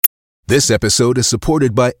This episode is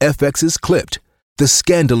supported by FX's Clipped, the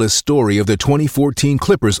scandalous story of the 2014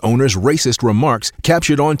 Clippers owner's racist remarks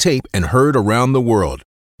captured on tape and heard around the world.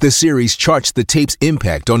 The series charts the tape's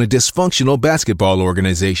impact on a dysfunctional basketball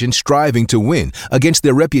organization striving to win against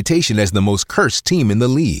their reputation as the most cursed team in the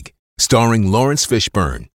league. Starring Lawrence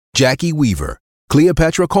Fishburne, Jackie Weaver,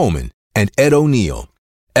 Cleopatra Coleman, and Ed O'Neill.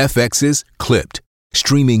 FX's Clipped,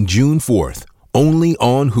 streaming June 4th, only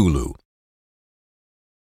on Hulu.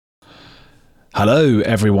 Hello,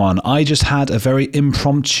 everyone. I just had a very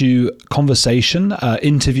impromptu conversation,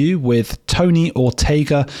 interview with Tony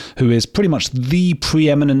Ortega, who is pretty much the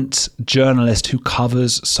preeminent journalist who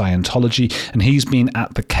covers Scientology. And he's been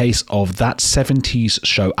at the case of That 70s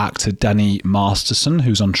Show actor Danny Masterson,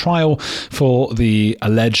 who's on trial for the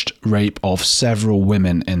alleged rape of several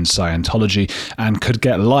women in Scientology and could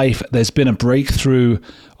get life. There's been a breakthrough,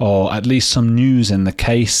 or at least some news in the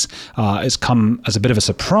case. It's come as a bit of a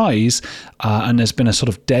surprise, and there's been a sort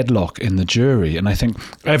of deadlock in the jury. And I think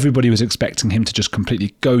everybody was expecting him to just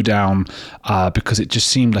completely go down because it just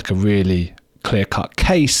seemed like a really clear-cut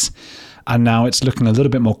case. And now it's looking a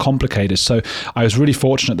little bit more complicated. So I was really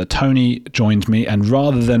fortunate that Tony joined me. And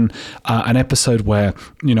rather than an episode where,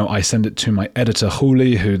 you know, I send it to my editor,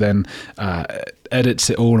 Juli, who then edits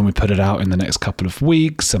it all and we put it out in the next couple of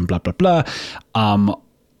weeks and blah, blah, blah,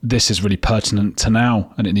 this is really pertinent to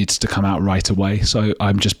now and it needs to come out right away. So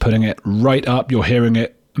I'm just putting it right up. You're hearing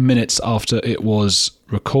it minutes after it was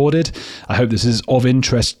recorded. I hope this is of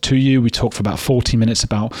interest to you. We talked for about 40 minutes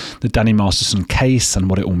about the Danny Masterson case and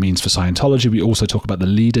what it all means for Scientology. We also talk about the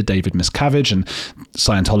leader, David Miscavige, and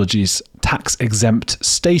Scientology's tax-exempt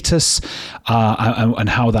status and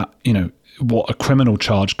how that, you know, what a criminal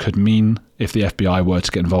charge could mean if the FBI were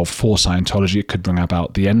to get involved for Scientology. It could bring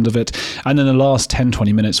about the end of it. And in the last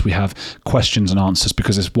 10-20 minutes, we have questions and answers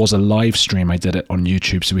because this was a live stream. I did it on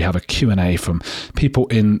YouTube. So we have a Q&A from people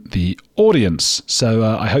in the audience. So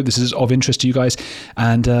I hope this is of interest to you guys.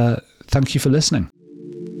 And thank you for listening.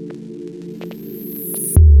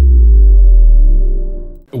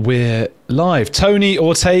 We're live. Tony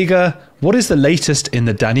Ortega, what is the latest in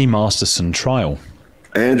the Danny Masterson trial?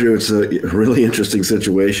 Andrew, it's a really interesting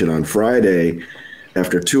situation. On Friday,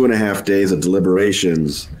 after 2.5 days of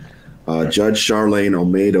deliberations, Judge Charlene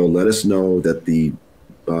Olmedo let us know that the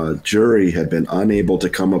jury had been unable to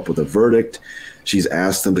come up with a verdict. She's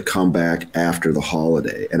asked them to come back after the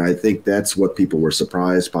holiday. And I think that's what people were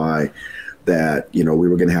surprised by, that, you know, we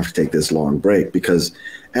were going to have to take this long break, because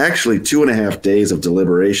actually 2.5 days of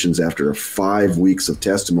deliberations after 5 weeks of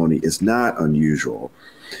testimony is not unusual.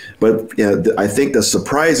 But I think the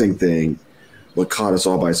surprising thing, what caught us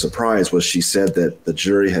all by surprise, was she said that the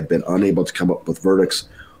jury had been unable to come up with verdicts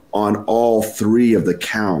on all 3 of the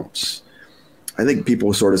counts. I think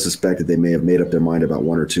people sort of suspected they may have made up their mind about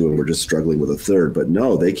 1 or 2 and were just struggling with a third. But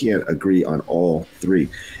no, they can't agree on all 3.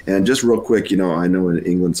 And just real quick, you know, I know in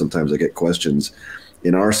England sometimes I get questions.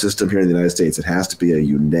 In our system here in the United States, it has to be a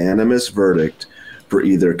unanimous verdict for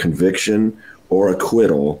either conviction or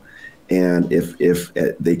acquittal. And if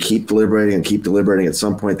they keep deliberating, at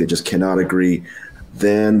some point they just cannot agree,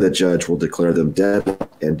 then the judge will declare them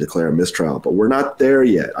deadlock and declare a mistrial. But we're not there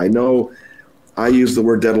yet. I know I used the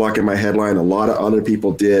word deadlock in my headline. A lot of other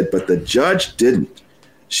people did, but the judge didn't.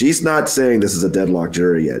 She's not saying this is a deadlock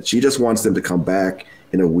jury yet. She just wants them to come back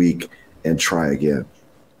in a week and try again.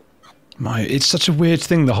 It's such a weird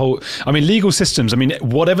thing, legal systems. I mean,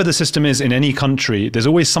 whatever the system is in any country, there's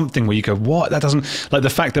always something where you go, what? That doesn't, like the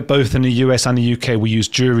fact that both in the US and the UK we use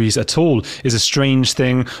juries at all is a strange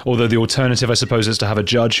thing. Although the alternative, I suppose, is to have a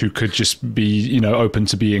judge who could just be, you know, open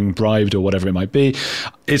to being bribed or whatever it might be.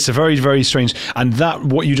 It's a very, very strange. And that,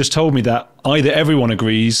 what you just told me, that either everyone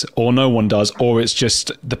agrees or no one does, or it's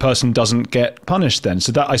just the person doesn't get punished then.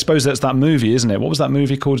 So that, I suppose that's that movie, isn't it? What was that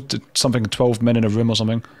movie called? Something 12 Men in a Room or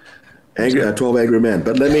something? 12 Angry Men.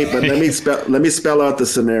 But let me spell out the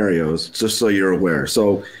scenarios just so you're aware.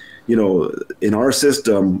 So, you know, in our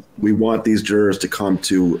system, we want these jurors to come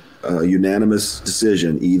to a unanimous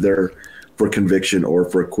decision, either for conviction or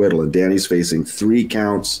for acquittal. And Danny's facing 3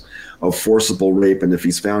 counts of forcible rape, and if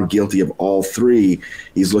he's found guilty of all 3,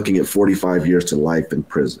 he's looking at 45 years to life in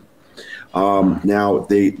prison. Now,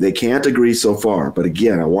 they can't agree so far, but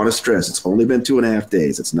again, I want to stress, it's only been 2.5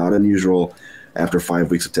 days. It's not unusual after 5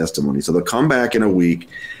 weeks of testimony. So they'll come back in a week,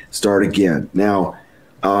 start again. Now,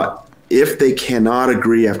 if they cannot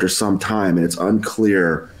agree after some time, and it's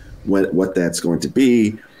unclear what that's going to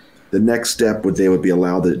be, the next step they would be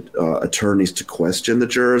allow the attorneys to question the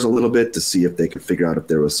jurors a little bit to see if they could figure out if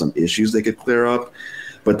there was some issues they could clear up.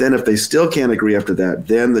 But then if they still can't agree after that,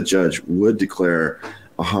 then the judge would declare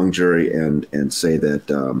a hung jury and say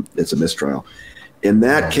that it's a mistrial. In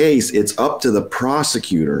that case, it's up to the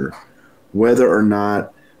prosecutor whether or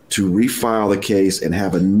not to refile the case and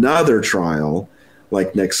have another trial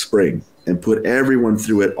like next spring and put everyone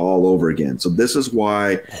through it all over again. So this is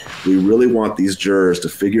why we really want these jurors to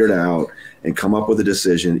figure it out and come up with a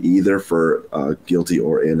decision either for guilty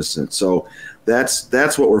or innocent. So that's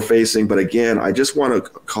what we're facing. But again, I just want to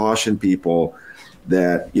caution people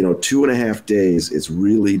that 2.5 days is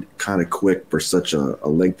really kind of quick for such a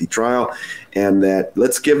lengthy trial, and that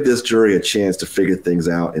let's give this jury a chance to figure things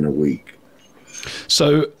out in a week.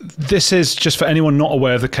 So this is, just for anyone not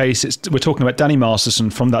aware of the case, we're talking about Danny Masterson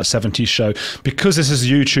from That 70s Show. Because this is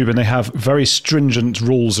YouTube and they have very stringent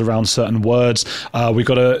rules around certain words, we've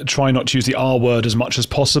got to try not to use the R word as much as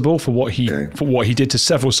possible for what he did to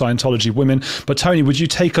several Scientology women. But Tony, would you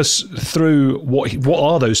take us through what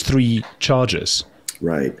are those 3 charges?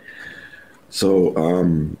 Right.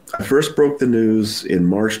 So I first broke the news in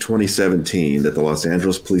March 2017 that the Los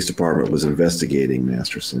Angeles Police Department was investigating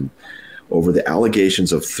Masterson over the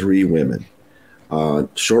allegations of 3 women.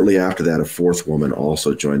 Shortly after that, a 4th woman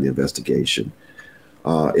also joined the investigation.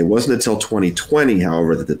 It wasn't until 2020,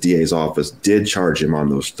 however, that the DA's office did charge him on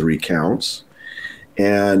those 3 counts.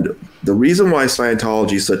 And the reason why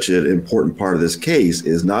Scientology is such an important part of this case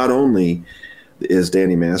is not only is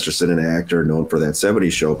Danny Masterson an actor known for That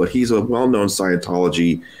 70s Show, but he's a well-known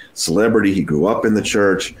Scientology celebrity. He grew up in the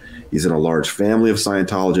church. He's in a large family of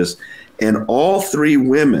Scientologists. And all 3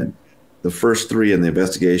 women, the first 3 in the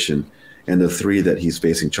investigation and the 3 that he's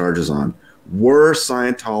facing charges on, were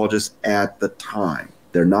Scientologists at the time.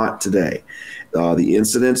 They're not today. The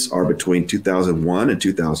incidents are between 2001 and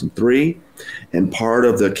 2003. And part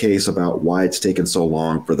of the case about why it's taken so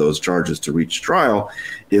long for those charges to reach trial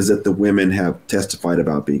is that the women have testified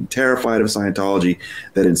about being terrified of Scientology,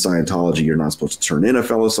 that in Scientology you're not supposed to turn in a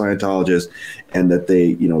fellow Scientologist, and that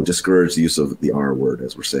they, discourage the use of the R word,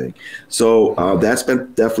 as we're saying. So that's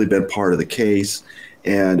definitely been part of the case,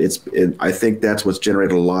 and I think that's what's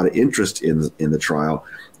generated a lot of interest in the trial.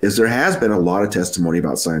 Is there has been a lot of testimony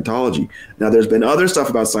about Scientology. Now, there's been other stuff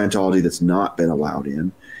about Scientology that's not been allowed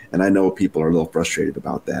in, and I know people are a little frustrated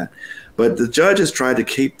about that. But the judge has tried to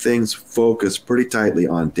keep things focused pretty tightly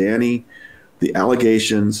on Danny, the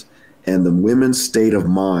allegations, and the women's state of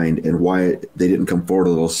mind and why they didn't come forward a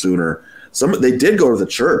little sooner. They did go to the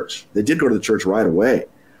church. They did go to the church right away,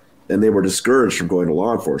 and they were discouraged from going to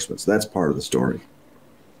law enforcement. So that's part of the story.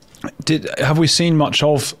 Have we seen much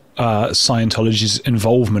of Scientology's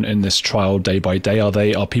involvement in this trial day by day?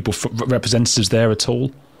 Are people representatives there at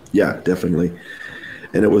all? Yeah, definitely.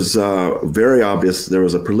 And it was very obvious. There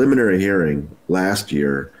was a preliminary hearing last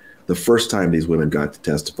year, the first time these women got to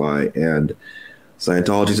testify, and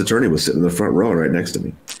Scientology's attorney was sitting in the front row right next to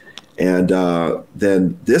me. And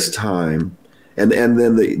then this time, and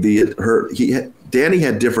then Danny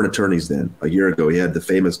had different attorneys then. A year ago, he had the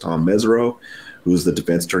famous Tom Mesereau, who's the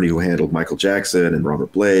defense attorney who handled Michael Jackson and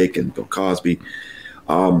Robert Blake and Bill Cosby.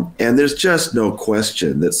 And there's just no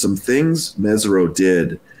question that some things Mesereau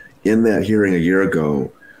did in that hearing a year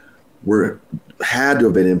ago had to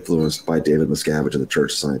have been influenced by David Miscavige and the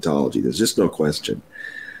Church of Scientology. There's just no question.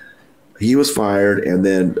 He was fired, and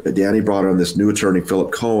then Danny brought on this new attorney,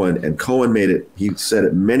 Philip Cohen, and Cohen he said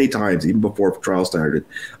it many times, even before the trial started,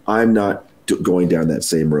 I'm not going down that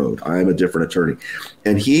same road. I'm a different attorney.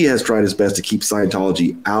 And he has tried his best to keep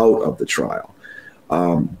Scientology out of the trial.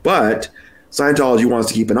 But Scientology wants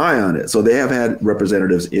to keep an eye on it. So they have had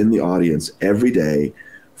representatives in the audience every day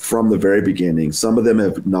from the very beginning. Some of them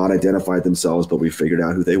have not identified themselves, but we figured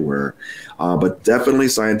out who they were. But definitely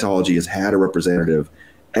Scientology has had a representative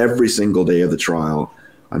every single day of the trial.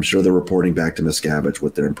 I'm sure they're reporting back to Miscavige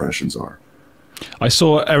what their impressions are. I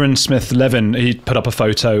saw Aaron Smith Levin. He put up a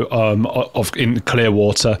photo of in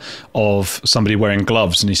Clearwater of somebody wearing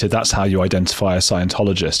gloves, and he said that's how you identify a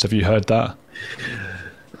Scientologist. Have you heard that?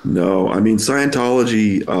 No, I mean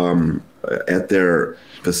Scientology at their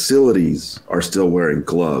facilities are still wearing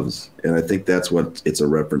gloves, and I think that's what it's a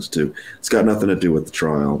reference to. It's got nothing to do with the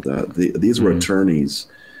trial. These were attorneys.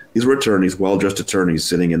 These were attorneys, well-dressed attorneys,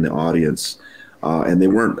 sitting in the audience. And they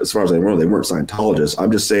weren't, as far as I know, they weren't Scientologists.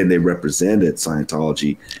 I'm just saying they represented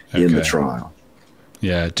Scientology in the trial.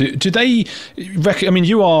 Yeah. Do they, I mean,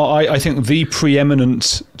 you are, I think, the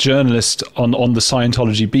preeminent journalist on the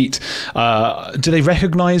Scientology beat. Do they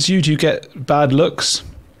recognize you? Do you get bad looks?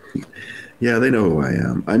 Yeah, they know who I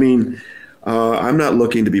am. I mean, I'm not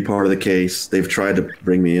looking to be part of the case. They've tried to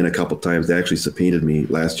bring me in a couple times. They actually subpoenaed me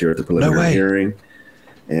last year at the preliminary hearing,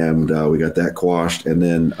 and we got that quashed. And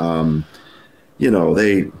then,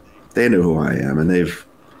 they know who I am, and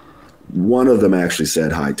one of them actually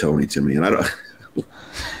said hi, Tony, to me, and I don't.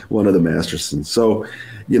 One of the Mastersons. So,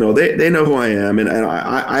 they know who I am, and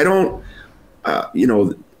I don't.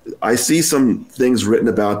 I see some things written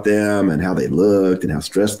about them and how they looked and how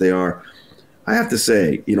stressed they are. I have to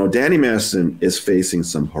say, Danny Masterson is facing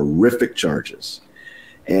some horrific charges,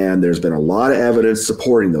 and there's been a lot of evidence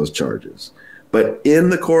supporting those charges. But in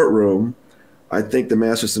the courtroom, I think the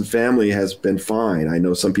Masterson family has been fine. I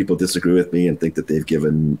know some people disagree with me and think that they've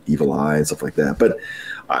given evil eye and stuff like that. But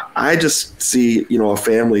I just see, a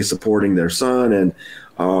family supporting their son, and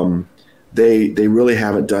they really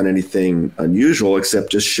haven't done anything unusual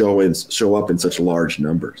except just show up in such large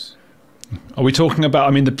numbers. Are we talking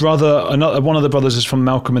about? The brother, one of the brothers is from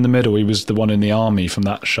Malcolm in the Middle. He was the one in the army from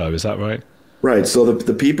that show. Is that right? Right. So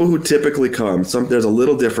the people who typically come, there's a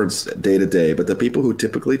little difference day to day, but the people who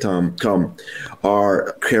typically come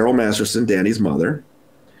are Carol Masterson, Danny's mother.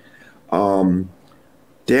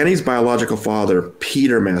 Danny's biological father,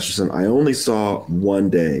 Peter Masterson, I only saw one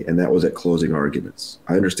day, and that was at closing arguments.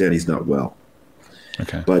 I understand he's not well.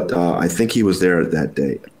 Okay. But I think he was there that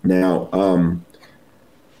day. Now,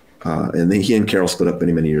 and then he and Carol split up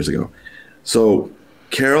many, many years ago. So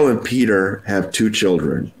Carol and Peter have two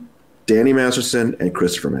children, Danny Masterson and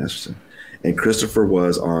Christopher Masterson. And Christopher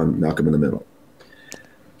was on Malcolm in the Middle.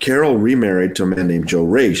 Carol remarried to a man named Joe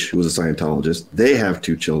Raish, who was a Scientologist. They have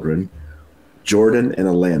two children, Jordan and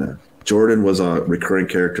Alana. Jordan was a recurring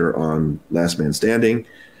character on Last Man Standing,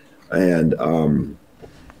 and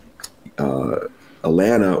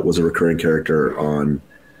Alana was a recurring character on,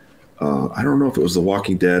 I don't know if it was The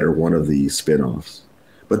Walking Dead or one of the spinoffs.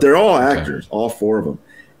 But they're all actors, all four of them.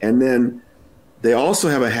 And then they also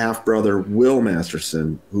have a half-brother, Will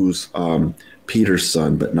Masterson, who's Peter's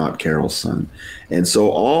son, but not Carol's son. And so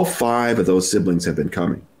all five of those siblings have been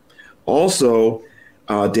coming. Also,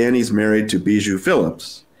 Danny's married to Bijou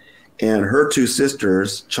Phillips, and her two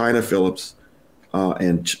sisters, China Phillips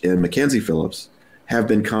and Mackenzie Phillips, have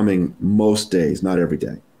been coming most days, not every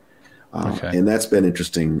day. And that's been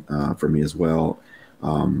interesting for me as well.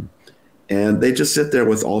 And they just sit there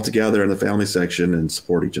all together in the family section and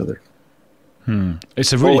support each other.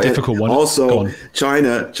 It's a really difficult one. Also,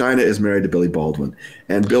 China is married to Billy Baldwin,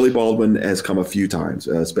 and Billy Baldwin has come a few times,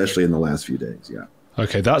 especially in the last few days. Yeah.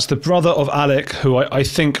 Okay, that's the brother of Alec, who I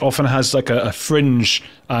think often has like a fringe,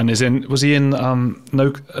 and was he in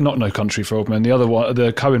No Country for Old Men, the other one,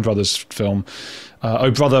 the Coen brothers film,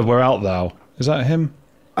 Oh Brother, Where Art Thou? Is that him?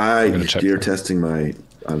 You're testing my.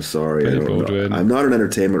 I'm sorry, I'm not an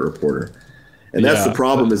entertainment reporter, and that's the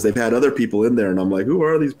problem. Is they've had other people in there, and I'm like, who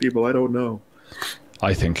are these people? I don't know.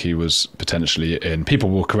 I think he was potentially in. People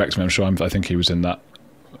will correct me. I'm sure. I think he was in that.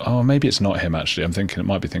 Oh, maybe it's not him, actually. It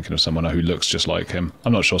might be thinking of someone who looks just like him.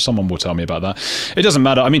 I'm not sure. Someone will tell me about that. It doesn't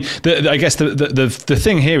matter. I mean, I guess the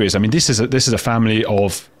thing here is, this is a family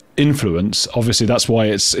of influence. Obviously, that's why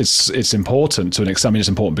it's important to an extent. It's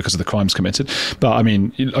important because of the crimes committed. But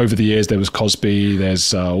over the years, there was Cosby.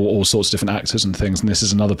 There's all sorts of different actors and things. And this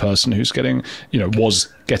is another person who's was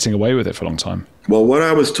getting away with it for a long time. Well, what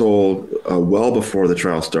I was told well before the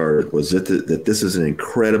trial started was that this is an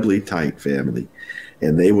incredibly tight family.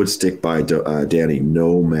 And they would stick by Danny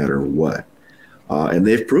no matter what. And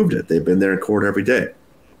they've proved it. They've been there in court every day.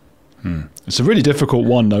 It's a really difficult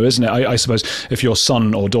one, though, isn't it? I suppose if your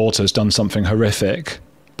son or daughter has done something horrific,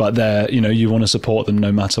 but you want to support them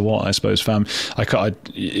no matter what, I suppose,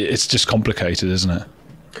 it's just complicated, isn't it?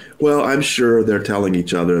 Well, I'm sure they're telling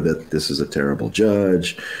each other that this is a terrible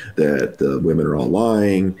judge, that the women are all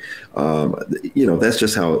lying. That's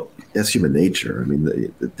just that's human nature.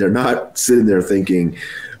 They're not sitting there thinking,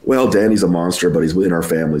 well, Danny's a monster, but he's within our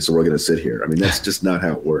family, so we're going to sit here. That's just not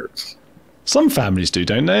how it works. Some families do,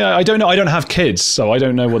 don't they? I don't know. I don't have kids, so I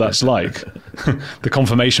don't know what that's like. The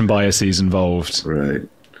confirmation biases involved. Right.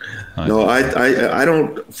 No, I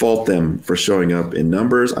don't fault them for showing up in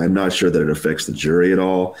numbers. I'm not sure that it affects the jury at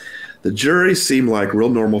all. The jury seem like real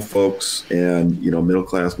normal folks and, middle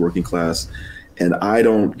class, working class. And I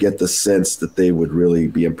don't get the sense that they would really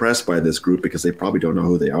be impressed by this group because they probably don't know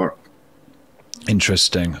who they are.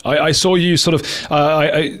 Interesting. I saw you sort of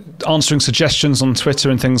answering suggestions on Twitter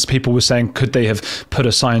and things. People were saying, could they have put a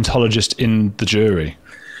Scientologist in the jury?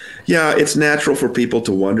 Yeah, it's natural for people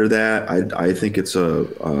to wonder that. I think it's a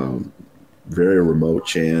very remote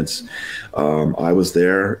chance. I was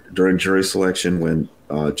there during jury selection when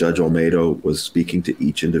Judge Olmedo was speaking to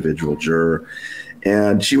each individual juror.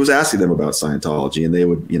 And she was asking them about Scientology, and they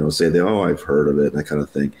would, say, I've heard of it, and that kind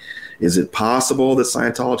of thing. Is it possible that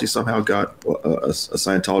Scientology somehow got a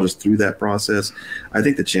Scientologist through that process? I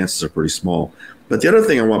think the chances are pretty small. But the other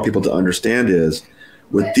thing I want people to understand is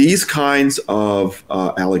with these kinds of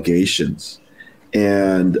allegations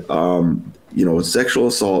and, sexual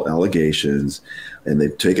assault allegations, and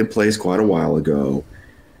they've taken place quite a while ago,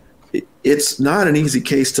 it's not an easy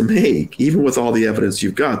case to make, even with all the evidence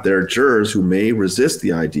you've got. There are jurors who may resist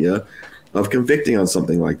the idea of convicting on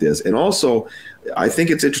something like this. And also, I think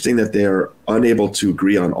it's interesting that they're unable to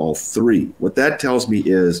agree on all three. What that tells me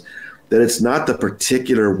is that it's not the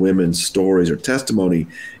particular women's stories or testimony,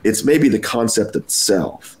 it's maybe the concept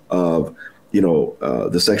itself of,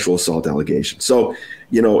 the sexual assault allegation. So,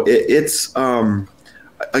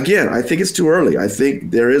 again, I think it's too early. I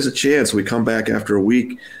think there is a chance we come back after a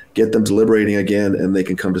week, get them deliberating again, and they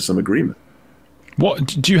can come to some agreement.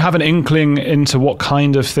 What do you have an inkling into what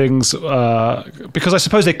kind of things? Because I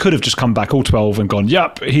suppose they could have just come back all 12 and gone,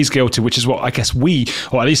 "Yep, he's guilty," which is what I guess we,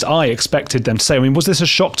 or at least I, expected them to say. I mean, was this a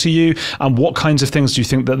shock to you? And what kinds of things do you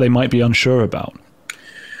think that they might be unsure about?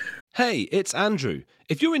 Hey, it's Andrew.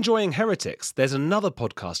 If you're enjoying Heretics, there's another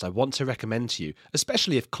podcast I want to recommend to you,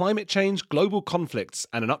 especially if climate change, global conflicts,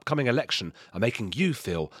 and an upcoming election are making you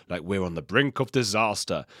feel like we're on the brink of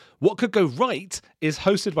disaster. What Could Go Right is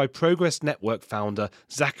hosted by Progress Network founder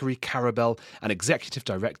Zachary Karabell and executive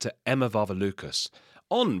director Emma Varvaloucas.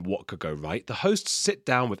 On What Could Go Right, the hosts sit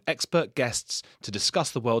down with expert guests to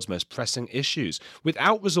discuss the world's most pressing issues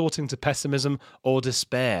without resorting to pessimism or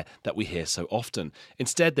despair that we hear so often.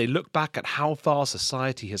 Instead, they look back at how far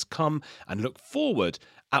society has come and look forward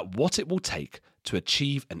at what it will take to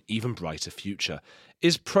achieve an even brighter future.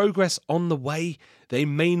 Is progress on the way? They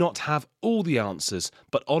may not have all the answers,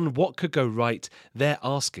 but on What Could Go Right, they're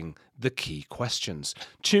asking the key questions.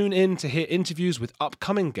 Tune in to hear interviews with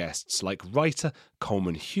upcoming guests like writer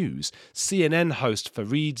Coleman Hughes, CNN host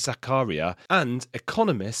Fareed Zakaria, and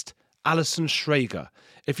economist Alison Schrager.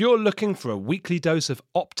 If you're looking for a weekly dose of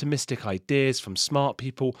optimistic ideas from smart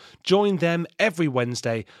people, join them every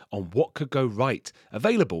Wednesday on What Could Go Right,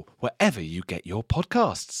 available wherever you get your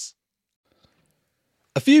podcasts.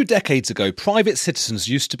 A few decades ago, private citizens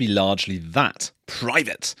used to be largely that,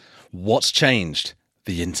 private. What's changed?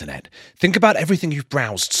 The internet. Think about everything you've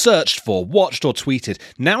browsed, searched for, watched or tweeted.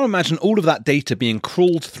 Now imagine all of that data being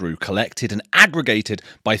crawled through, collected and aggregated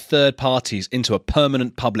by third parties into a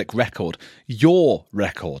permanent public record. Your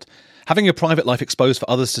record. Having your private life exposed for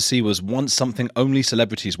others to see was once something only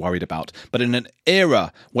celebrities worried about. But in an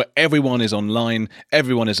era where everyone is online,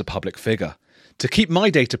 everyone is a public figure. To keep my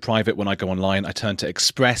data private when I go online, I turn to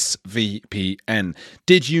ExpressVPN.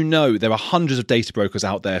 Did you know there are hundreds of data brokers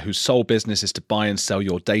out there whose sole business is to buy and sell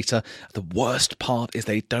your data? The worst part is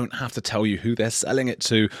they don't have to tell you who they're selling it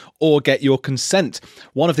to or get your consent.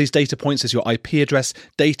 One of these data points is your IP address.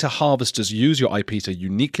 Data harvesters use your IP to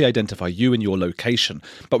uniquely identify you and your location.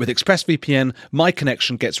 But with ExpressVPN, my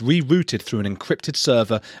connection gets rerouted through an encrypted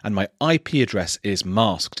server and my IP address is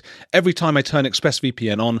masked. Every time I turn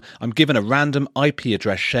ExpressVPN on, I'm given a random IP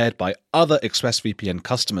address shared by other ExpressVPN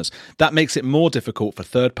customers. That makes it more difficult for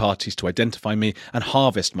third parties to identify me and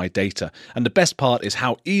harvest my data. And the best part is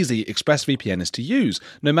how easy ExpressVPN is to use.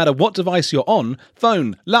 No matter what device you're on,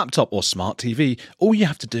 phone, laptop or smart TV, all you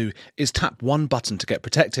have to do is tap one button to get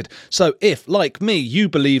protected. So if, like me, you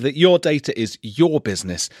believe that your data is your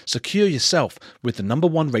business, secure yourself with the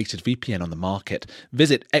 #1 rated VPN on the market.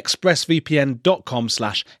 Visit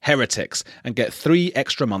expressvpn.com/heretics and get 3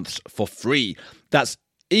 extra months for free. That's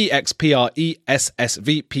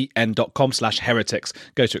expressvpn.com/heretics.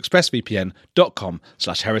 Go to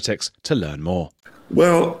expressvpn.com/heretics to learn more.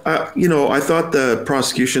 Well, I thought the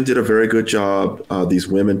prosecution did a very good job. These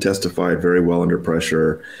women testified very well under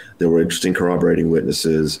pressure. There were interesting corroborating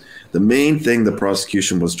witnesses. The main thing the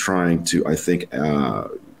prosecution was trying to, I think,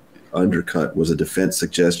 undercut was a defense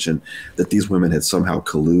suggestion that these women had somehow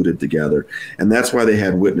colluded together. And that's why they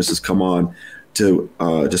had witnesses come on to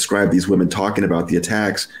describe these women talking about the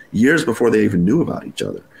attacks years before they even knew about each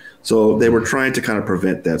other. So they were trying to kind of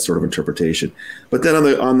prevent that sort of interpretation. But then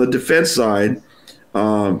on the defense side,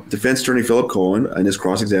 defense attorney Philip Cohen in his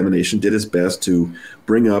cross-examination did his best to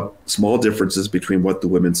bring up small differences between what the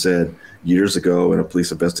women said years ago in a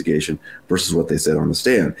police investigation versus what they said on the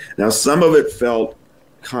stand. Now, some of it felt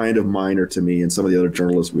kind of minor to me, and some of the other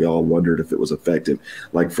journalists, we all wondered if it was effective.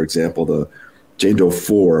 Like, for example, the Jane Doe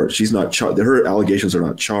 4, she's not her allegations are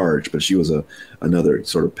not charged, but she was another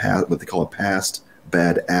sort of what they call a past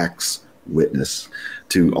bad acts witness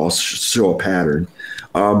to also show a pattern.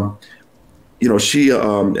 she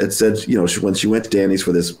had said, when she went to Danny's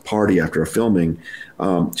for this party after a filming,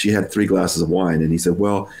 she had 3 glasses of wine. And he said,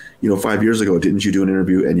 well, 5 years ago, didn't you do an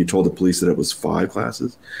interview and you told the police that it was 5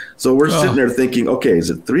 glasses? So we're sitting there thinking, okay, is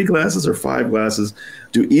it 3 glasses or 5 glasses?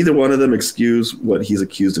 Do either one of them excuse what he's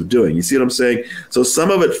accused of doing? You see what I'm saying? So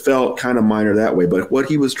some of it felt kind of minor that way. But what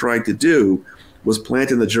he was trying to do was plant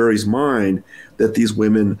in the jury's mind that these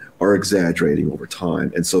women are exaggerating over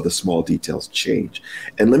time. And so the small details change.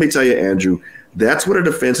 And let me tell you, Andrew, that's what a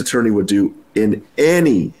defense attorney would do in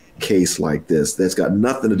any case like this that's got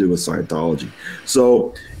nothing to do with Scientology.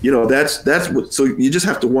 So, that's what, so you just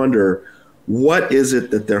have to wonder, what is it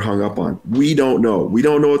that they're hung up on? We don't know. We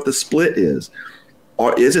don't know what the split is.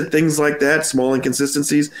 Or is it things like that, small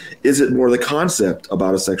inconsistencies? Is it more the concept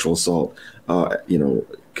about a sexual assault,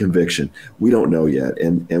 conviction? We don't know yet.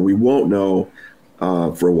 And we won't know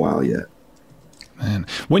for a while yet. Man.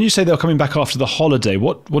 When you say they're coming back after the holiday,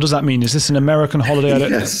 what does that mean? Is this an American holiday?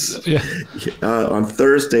 Yes. On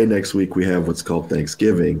Thursday next week, we have what's called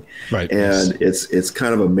Thanksgiving. Right. And it's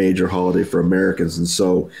kind of a major holiday for Americans. And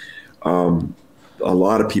so a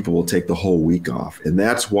lot of people will take the whole week off. And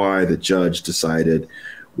that's why the judge decided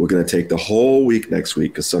we're going to take the whole week next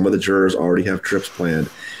week, because some of the jurors already have trips planned,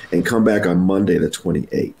 and come back on Monday the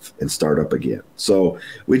 28th and start up again. So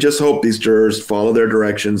we just hope these jurors follow their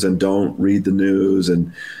directions and don't read the news.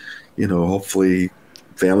 And, hopefully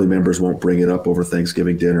family members won't bring it up over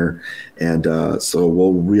Thanksgiving dinner. And so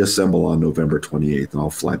we'll reassemble on November 28th, and I'll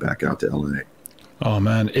fly back out to LA. Oh,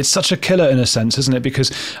 man. It's such a killer in a sense, isn't it? Because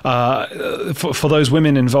for those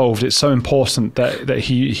women involved, it's so important that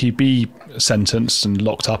he be sentenced and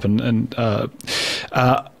locked up. And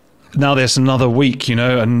now there's another week,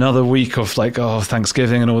 another week of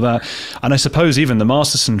Thanksgiving and all that. And I suppose even the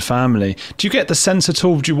Masterson family, do you get the sense at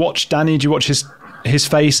all? Do you watch Danny? Do you watch his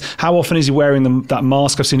face? How often is he wearing that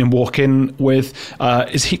mask I've seen him walk in with?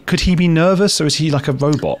 Could he be nervous, or is he like a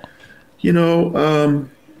robot?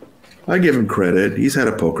 I give him credit. He's had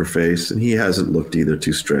a poker face, and he hasn't looked either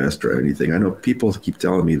too stressed or anything. I know people keep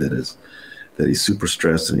telling me that he's super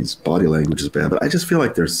stressed and his body language is bad, but I just feel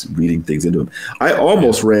like they're reading things into him. I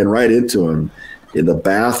almost ran right into him in the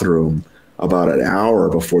bathroom about an hour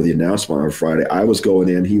before the announcement on Friday. I was going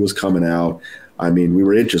in, he was coming out. I mean, we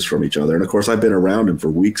were inches from each other. And of course, I've been around him for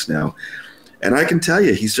weeks now. And I can tell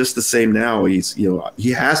you, he's just the same now. He's,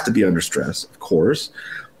 he has to be under stress, of course,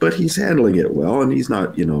 but he's handling it well, and he's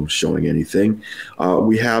not, showing anything.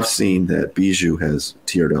 We have seen that Bijou has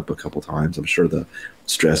teared up a couple times. I'm sure the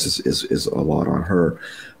stress is a lot on her,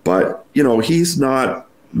 but he's not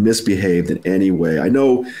misbehaved in any way. I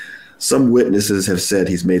know some witnesses have said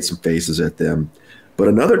he's made some faces at them, but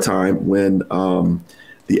another time when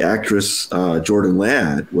the actress Jordan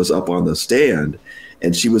Ladd was up on the stand,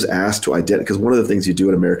 and she was asked to identify, because one of the things you do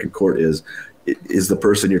in American court is the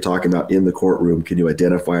person you're talking about in the courtroom, can you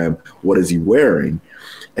identify him? What is he wearing?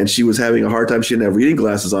 And she was having a hard time. She didn't have reading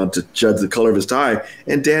glasses on to judge the color of his tie,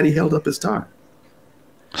 and Danny held up his tie.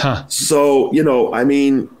 Huh. So,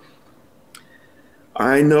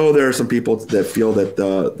 I know there are some people that feel that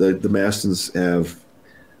the Mastons have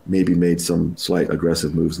maybe made some slight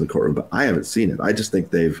aggressive moves in the courtroom, but I haven't seen it. I just think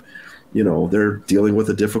they're dealing with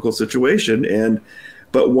a difficult situation,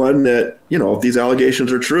 but one that, if these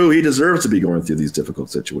allegations are true, he deserves to be going through these difficult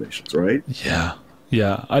situations, right? Yeah.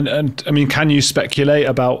 Yeah. And I mean, can you speculate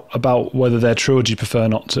about whether they're true, or do you prefer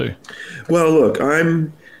not to? Well, look,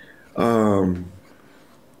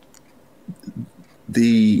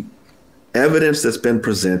 the evidence that's been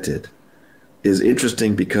presented is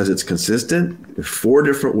interesting because it's consistent with 4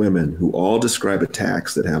 different women who all describe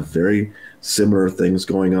attacks that have very similar things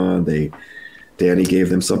going on. Danny gave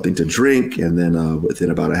them something to drink, and then within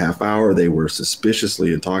about a half hour, they were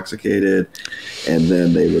suspiciously intoxicated, and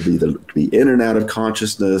then they would be in and out of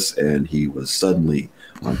consciousness, and he was suddenly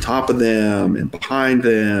on top of them and behind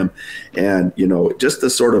them, and just the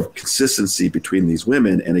sort of consistency between these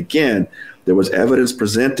women. And again, there was evidence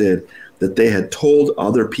presented that they had told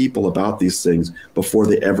other people about these things before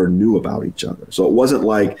they ever knew about each other. So it wasn't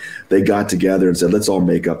like they got together and said, let's all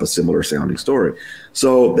make up a similar sounding story.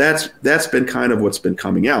 So that's been kind of what's been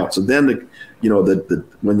coming out. So then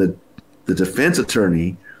when the defense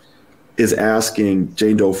attorney is asking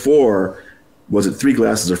Jane Doe 4, was it 3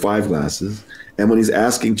 glasses or 5 glasses? And when he's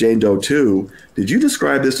asking Jane Doe 2, did you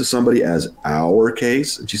describe this to somebody as our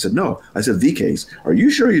case? And she said, no. I said, the case. Are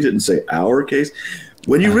you sure you didn't say our case?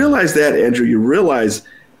 When you realize that, Andrew, you realize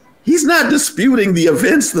he's not disputing the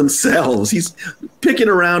events themselves. He's picking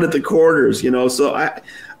around at the corners, So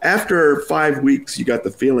after 5 weeks, you got the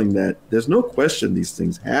feeling that there's no question these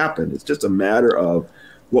things happen. It's just a matter of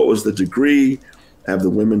what was the degree have the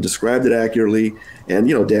women described it accurately? And,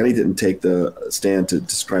 Danny didn't take the stand to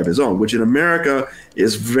describe his own, which in America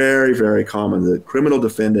is very, very common. The criminal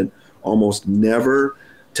defendant almost never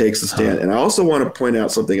takes the stand. And I also want to point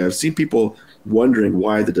out something. I've seen people wondering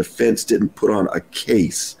why the defense didn't put on a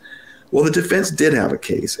case. Well, the defense did have a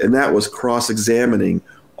case, and that was cross-examining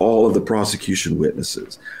all of the prosecution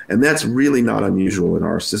witnesses. And that's really not unusual in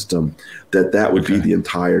our system, that would be the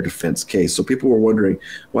entire defense case. So people were wondering,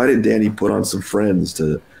 why didn't Danny put on some friends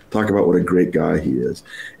to talk about what a great guy he is?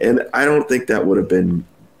 And I don't think that would have been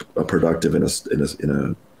productive in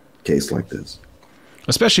a case like this.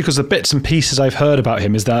 Especially because the bits and pieces I've heard about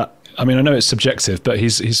him is that, I mean, I know it's subjective, but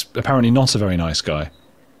he's apparently not a very nice guy.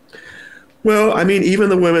 Well, I mean, even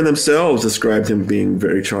the women themselves described him being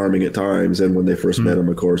very charming at times. And when they first met him,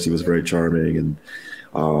 of course, he was very charming and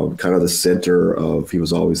kind of he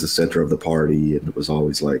was always the center of the party. And it was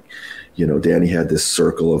always like, Danny had this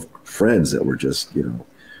circle of friends that were just,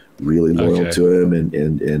 really loyal to him,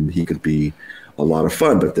 and he could be a lot of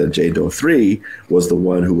fun. But then Jane Doe 3 was the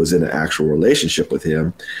one who was in an actual relationship with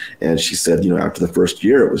him. And she said, after the first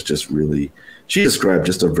year, it was just really, she described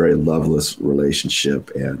just a very loveless relationship.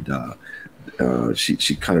 And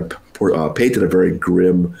she kind of painted a very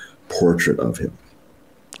grim portrait of him.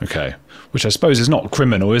 Okay. Which I suppose is not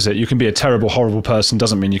criminal, is it? You can be a terrible, horrible person,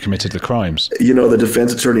 doesn't mean you committed the crimes. The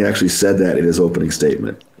defense attorney actually said that in his opening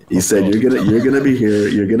statement. He said, "You're gonna be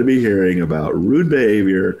hearing about rude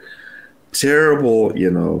behavior, terrible,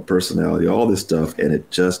 personality, all this stuff, and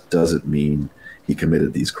it just doesn't mean he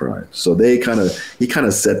committed these crimes." So he kind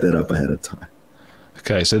of set that up ahead of time.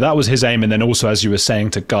 Okay, so that was his aim, and then also, as you were saying,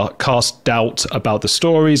 to cast doubt about the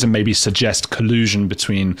stories and maybe suggest collusion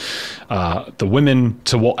between the women.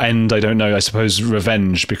 To what end? I don't know. I suppose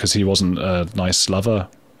revenge, because he wasn't a nice lover.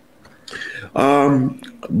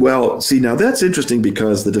 Well, see, now that's interesting,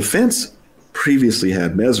 because the defense previously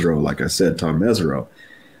had Mesereau, like I said, Tom Mesereau.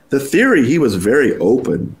 The theory he was very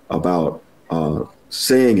open about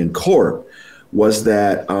saying in court was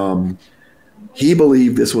that he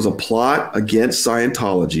believed this was a plot against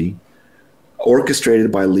Scientology orchestrated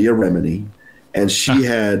by Leah Remini. And she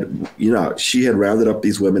had rounded up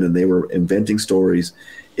these women, and they were inventing stories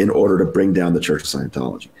in order to bring down the Church of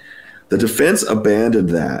Scientology. The defense abandoned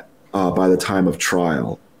that by the time of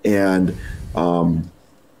trial. And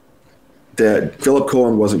that Philip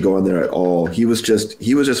Cohen wasn't going there at all. He was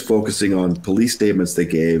just focusing on police statements they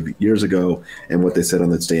gave years ago and what they said on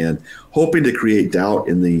the stand, hoping to create doubt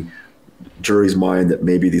in the jury's mind that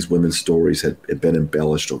maybe these women's stories had been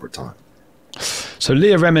embellished over time. So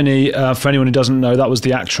Leah Remini, for anyone who doesn't know, that was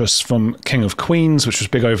the actress from King of Queens, which was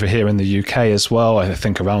big over here in the UK as well, I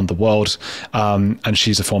think around the world, and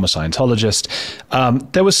she's a former Scientologist.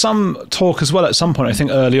 There was some talk as well at some point, I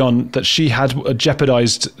think early on, that she had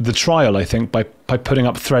jeopardized the trial, I think, by putting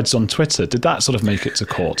up threads on Twitter. Did that sort of make it to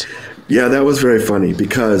court? Yeah, that was very funny,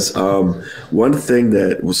 because one thing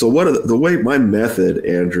the way my method,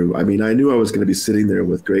 Andrew, I mean, I knew I was going to be sitting there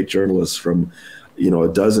with great journalists from a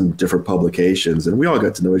dozen different publications, and we all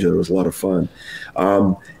got to know each other. It was a lot of fun.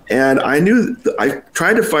 And I knew I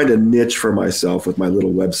tried to find a niche for myself with my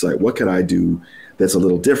little website. What can I do that's a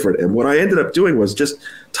little different? And what I ended up doing was just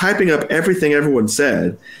typing up everything everyone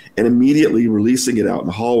said and immediately releasing it out in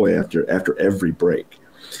the hallway after every break.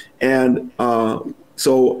 And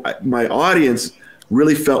so my audience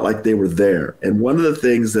really felt like they were there. And one of the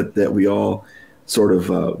things that we all sort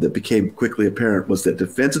of that became quickly apparent was that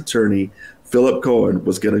defense attorney Philip Cohen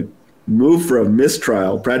was going to move for a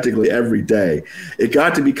mistrial practically every day. It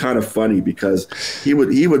got to be kind of funny, because he would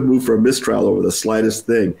move for a mistrial over the slightest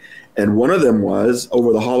thing. And one of them was,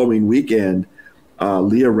 over the Halloween weekend,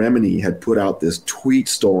 Leah Remini had put out this tweet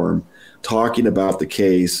storm talking about the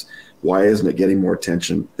case, why isn't it getting more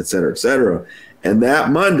attention, et cetera, et cetera. And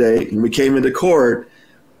that Monday, when we came into court,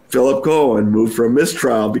 Philip Cohen moved for a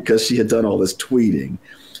mistrial because she had done all this tweeting.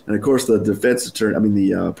 And of course, the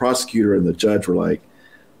the prosecutor and the judge were like,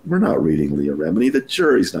 "We're not reading Leah Remini. The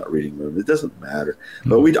jury's not reading them. It doesn't matter."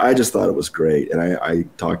 But I just thought it was great. And I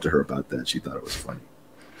talked to her about that. She thought it was funny.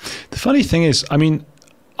 The funny thing is, I mean,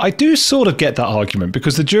 I do sort of get that argument,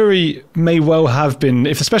 because the jury may well have been,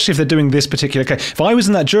 especially if they're doing this particular case. If I was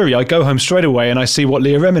in that jury, I go home straight away and I see what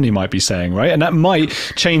Leah Remini might be saying, right? And that might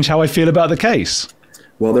change how I feel about the case.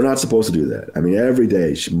 Well, they're not supposed to do that. I mean, every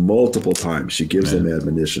day, multiple times, she gives them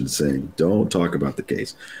admonition saying, don't talk about the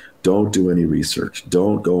case. Don't do any research.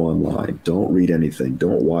 Don't go online. Don't read anything.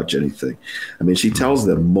 Don't watch anything. I mean, she tells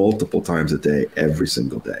them multiple times a day, every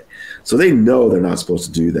single day. So they know they're not supposed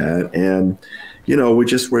to do that. And,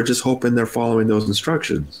 we're just hoping they're following those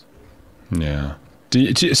instructions. Yeah.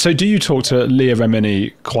 Do you talk to Leah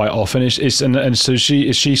Remini quite often? So is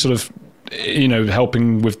she sort of,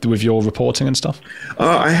 helping with your reporting and stuff?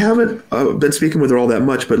 I haven't been speaking with her all that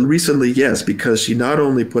much, but recently, yes, because she not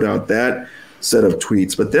only put out that set of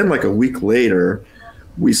tweets, but then like a week later,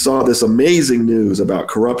 we saw this amazing news about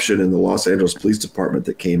corruption in the Los Angeles Police Department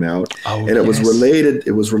that came out. It was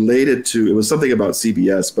related to, it was something about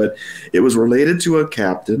CBS, but it was related to a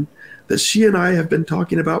captain that she and I have been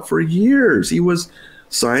talking about for years. He was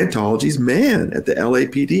Scientology's man at the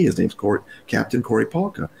LAPD. His name's Captain Corey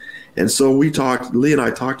Polka. And so Lee and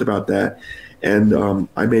I talked about that. And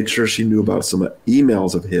I made sure she knew about some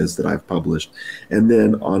emails of his that I've published. And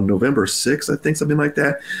then on November 6th, I think, something like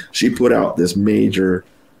that, she put out this major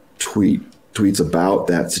tweets about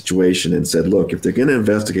that situation and said, look, if they're going to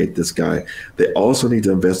investigate this guy, they also need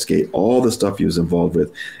to investigate all the stuff he was involved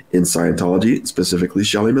with in Scientology, specifically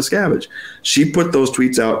Shelley Miscavige. She put those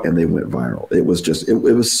tweets out and they went viral. It was just,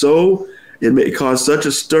 it caused such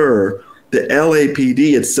a stir. The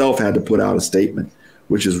LAPD itself had to put out a statement,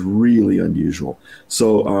 which is really unusual.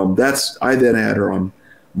 So I then had her on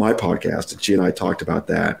my podcast, and she and I talked about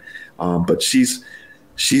that. But she's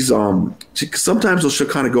sometimes she'll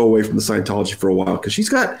kind of go away from the Scientology for a while because she's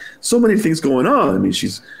got so many things going on. I mean,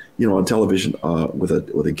 she's on television with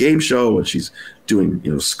a game show, and she's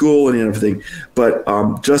doing school and everything. But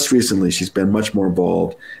just recently, she's been much more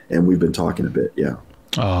involved, and we've been talking a bit. Yeah.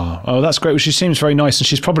 Oh, that's great. Well, she seems very nice, and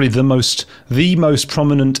she's probably the most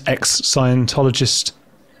prominent ex-Scientologist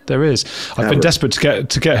there is. I've been desperate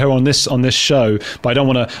to get her on this show, but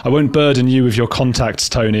I won't burden you with your contacts,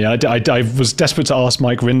 Tony. I was desperate to ask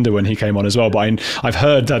Mike Rinder when he came on as well, but I've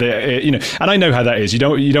heard that and I know how that is. You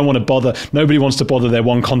don't want to bother. Nobody wants to bother their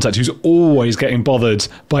one contact who's always getting bothered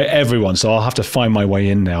by everyone. So I'll have to find my way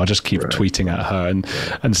in now. I'll just keep tweeting at her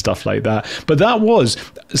and stuff like that. But that was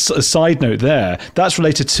a side note there. That's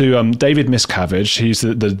related to David Miscavige. He's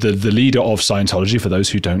the leader of Scientology, for those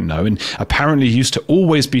who don't know, and apparently used to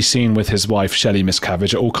always be seen with his wife Shelley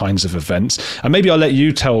Miscavige at all kinds of events. And maybe I'll let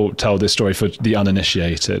you tell this story for the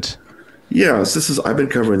uninitiated. Yes, I've been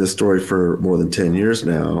covering this story for more than 10 years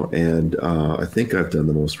now, and I think I've done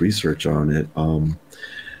the most research on it.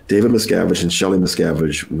 David Miscavige and Shelley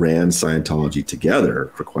Miscavige ran Scientology together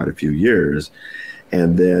for quite a few years,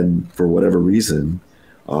 and then for whatever reason,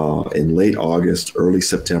 in late August, early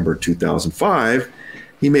September 2005,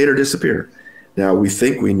 he made her disappear. Now, we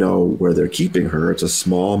think we know where they're keeping her. It's a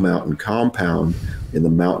small mountain compound in the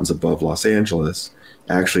mountains above Los Angeles,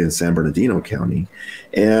 actually in San Bernardino County.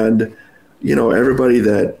 And, everybody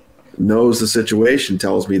that knows the situation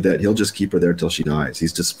tells me that he'll just keep her there till she dies.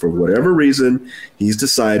 He's just, for whatever reason, he's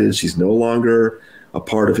decided she's no longer a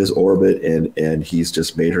part of his orbit, and he's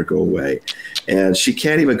just made her go away. And she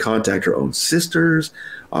can't even contact her own sisters.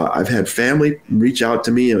 I've had family reach out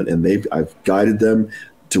to me, and I've guided them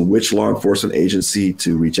to which law enforcement agency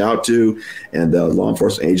to reach out to, and the law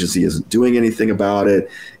enforcement agency isn't doing anything about it.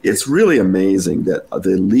 It's really amazing that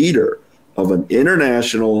the leader of an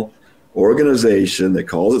international organization that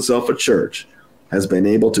calls itself a church has been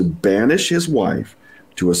able to banish his wife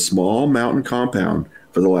to a small mountain compound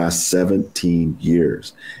for the last 17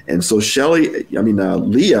 years. And so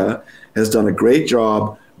Leah has done a great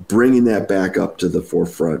job bringing that back up to the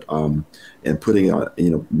forefront and putting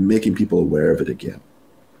making people aware of it again.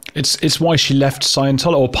 It's why she left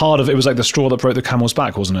Scientology, or part of it was like the straw that broke the camel's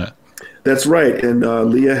back, wasn't it? That's right. And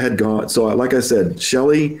Leah had gone. So like I said,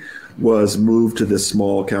 Shelley was moved to this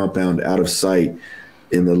small compound out of sight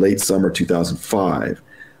in the late summer 2005.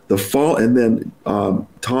 The fall, and then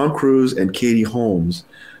Tom Cruise and Katie Holmes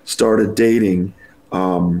started dating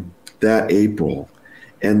that April.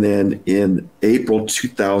 And then in April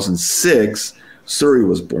 2006, Suri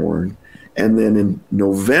was born. And then in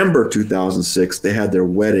November 2006, they had their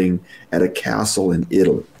wedding at a castle in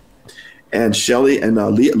Italy. And Shelley and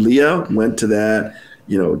Leah went to that.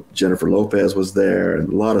 Jennifer Lopez was there, and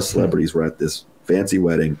a lot of celebrities were at this fancy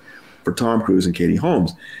wedding for Tom Cruise and Katie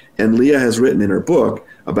Holmes. And Leah has written in her book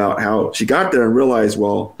about how she got there and realized,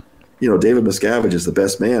 David Miscavige is the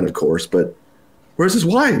best man, of course, but where's his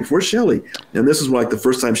wife? Where's Shelley? And this is like the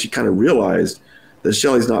first time she kind of realized that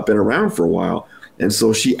Shelley's not been around for a while. And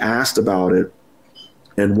so she asked about it,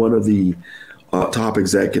 and one of the top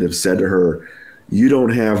executives said to her, "You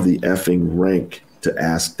don't have the effing rank to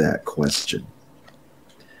ask that question."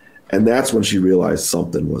 And that's when she realized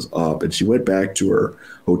something was up. And she went back to her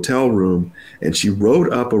hotel room and she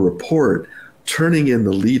wrote up a report turning in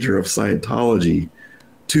the leader of Scientology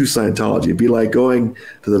to Scientology. It'd be like going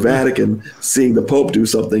to the Vatican, seeing the Pope do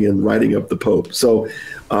something and writing up the Pope. So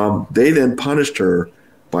they then punished her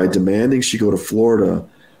by demanding she go to Florida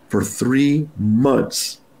for 3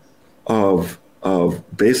 months of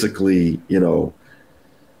basically,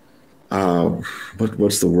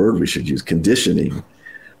 what's the word we should use? Conditioning,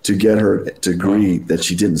 to get her to agree that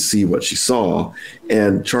she didn't see what she saw,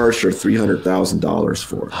 and charged her $300,000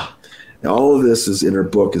 for it. Now, all of this is in her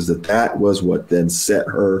book, is that was what then set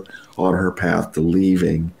her on her path to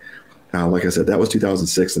leaving. Like I said, that was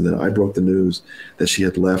 2006, and then I broke the news that she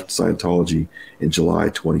had left Scientology in July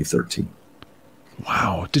 2013.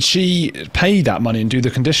 Wow. Did she pay that money and do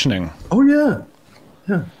the conditioning? Oh, yeah.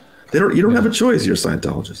 Yeah. You don't have a choice. You're a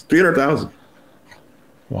Scientologist. $300,000.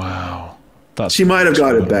 Wow. She might have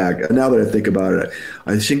got it back. Now that I think about it,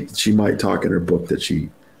 I think she might talk in her book that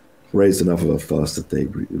she raised enough of a fuss that they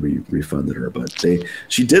refunded her. But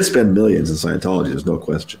she did spend millions in Scientology. There's no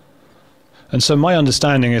question. And so my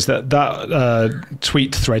understanding is that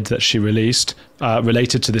tweet thread that she released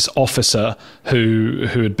related to this officer who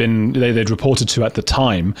had been they'd reported to at the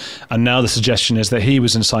time, and now the suggestion is that he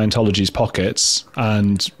was in Scientology's pockets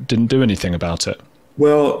and didn't do anything about it.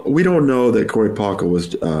 Well, we don't know that Cory Palka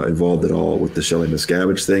was involved at all with the Shelley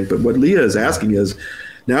Miscavige thing, but what Leah is asking is,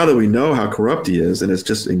 now that we know how corrupt he is, and it's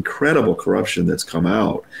just incredible corruption that's come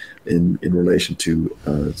out in relation to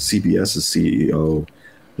CBS's CEO,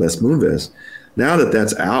 Les Moonves, now that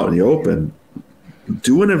that's out in the open,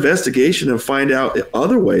 do an investigation and find out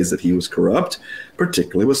other ways that he was corrupt,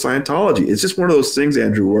 particularly with Scientology. It's just one of those things,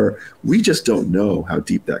 Andrew, where we just don't know how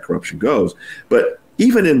deep that corruption goes. But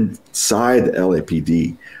even inside the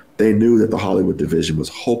LAPD, they knew that the Hollywood division was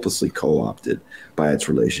hopelessly co-opted by its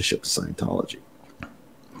relationship to Scientology.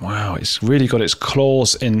 Wow, it's really got its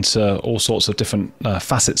claws into all sorts of different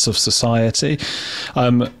facets of society.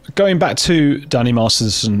 Going back to Danny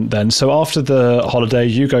Masterson then, so after the holiday,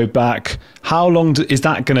 you go back. How long is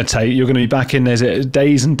that going to take? You're going to be back in, is it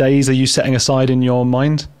days and days are you setting aside in your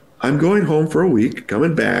mind? I'm going home for a week,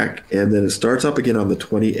 coming back, and then it starts up again on the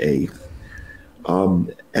 28th.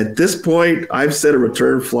 At this point, I've set a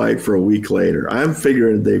return flight for a week later. I'm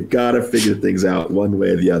figuring they've got to figure things out one way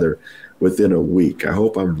or the other within a week. I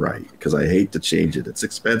hope I'm right, because I hate to change it. It's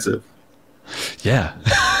expensive. Yeah.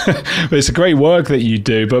 It's a great work that you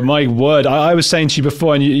do, but my word, I was saying to you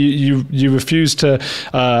before, and you refused to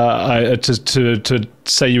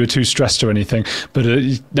say you were too stressed or anything, but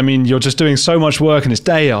I mean, you're just doing so much work, and it's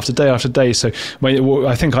day after day after day. So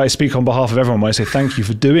I think I speak on behalf of everyone when I say thank you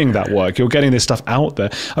for doing that work. You're getting this stuff out there.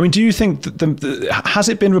 I mean, do you think that has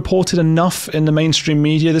it been reported enough in the mainstream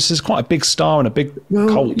media? This is quite a big star and a big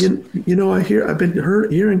cult. I've been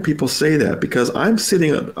hearing people say that, because I'm sitting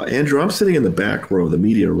in the back row, the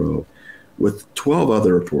media row, with 12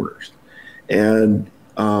 other reporters, and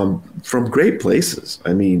from great places.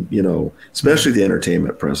 I mean, especially the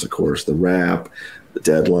entertainment press, of course, the Wrap, the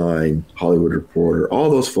Deadline, Hollywood Reporter, all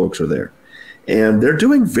those folks are there. And they're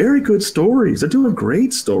doing very good stories. They're doing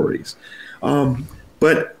great stories.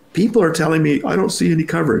 But people are telling me, I don't see any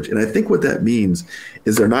coverage. And I think what that means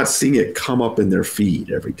is they're not seeing it come up in their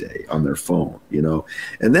feed every day on their phone,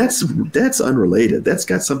 and that's unrelated. That's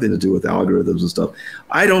got something to do with algorithms and stuff.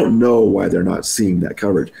 I don't know why they're not seeing that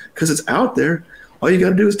coverage, because it's out there. All you got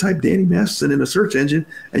to do is type Danny Masterson in a search engine,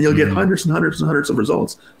 and you'll get hundreds and hundreds and hundreds of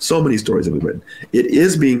results. So many stories have been written. It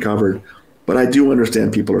is being covered, but I do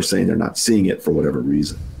understand people are saying they're not seeing it for whatever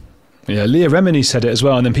reason. Yeah, Leah Remini said it as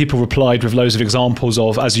well, and then people replied with loads of examples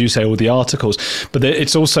of, as you say, all the articles. But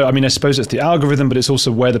it's also, I mean, I suppose it's the algorithm, but it's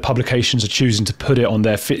also where the publications are choosing to put it on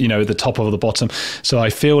their, at the top or the bottom. So I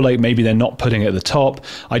feel like maybe they're not putting it at the top.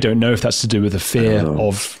 I don't know if that's to do with the fear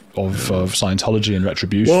of Scientology and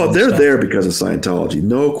retribution. Well, they're there because of Scientology,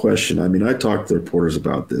 no question. I mean, I talked to reporters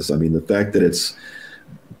about this. I mean, the fact that it's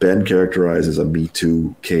been characterized as a Me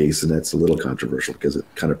Too case, and that's a little controversial because it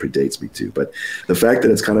kind of predates Me Too. But the fact that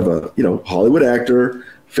it's kind of a Hollywood actor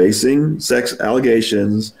facing sex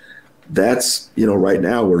allegations, that's right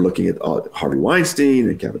now we're looking at Harvey Weinstein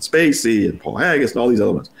and Kevin Spacey and Paul Haggis and all these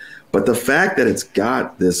other ones. But the fact that it's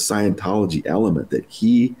got this Scientology element, that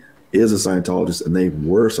he is a Scientologist and they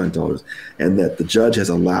were Scientologists, and that the judge has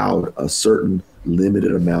allowed a certain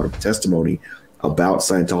limited amount of testimony about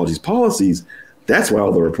Scientology's policies, that's why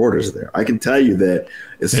all the reporters are there. I can tell you that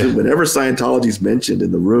whenever Scientology is mentioned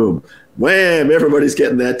in the room, wham, everybody's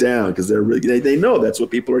getting that down, because they know that's what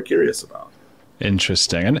people are curious about.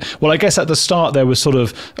 Interesting. And well, I guess at the start there was sort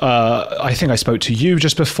of, I think I spoke to you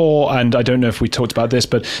just before, and I don't know if we talked about this,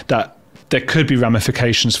 but that there could be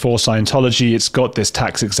ramifications for Scientology. It's got this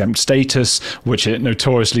tax-exempt status, which it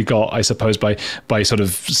notoriously got, I suppose, by sort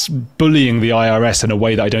of bullying the IRS in a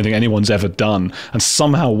way that I don't think anyone's ever done, and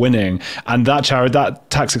somehow winning. And that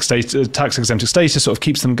tax-exempt status sort of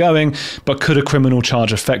keeps them going, but could a criminal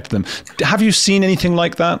charge affect them? Have you seen anything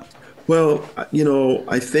like that? Well,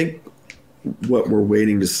 I think what we're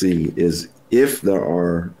waiting to see is if there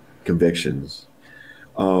are convictions,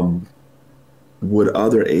 would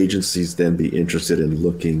other agencies then be interested in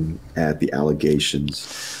looking at the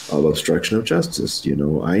allegations of obstruction of justice?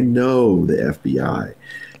 I know the FBI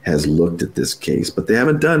has looked at this case, but they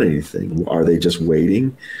haven't done anything. Are they just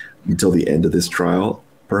waiting until the end of this trial?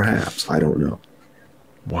 Perhaps. I don't know.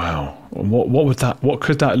 Wow. What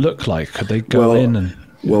could that look like? Could they go in and...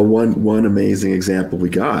 Well, one amazing example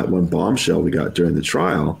one bombshell we got during the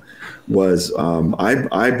trial was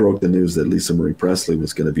I broke the news that Lisa Marie Presley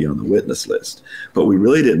was going to be on the witness list, but we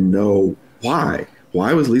really didn't know why.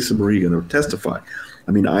 Why was Lisa Marie going to testify?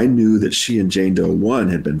 I mean, I knew that she and Jane Doe 1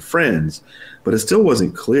 had been friends, but it still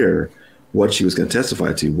wasn't clear what she was going to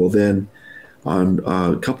testify to. Well, then on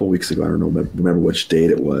a couple of weeks ago, I don't remember which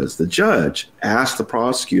date it was, the judge asked the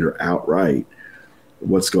prosecutor outright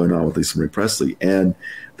what's going on with Lisa Marie Presley. And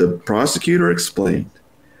the prosecutor explained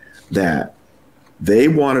that they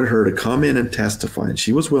wanted her to come in and testify, and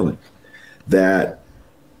she was willing, that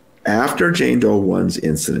after Jane Doe 1's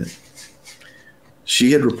incident,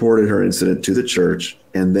 she had reported her incident to the church,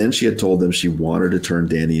 and then she had told them she wanted to turn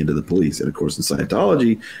Danny into the police. And of course, in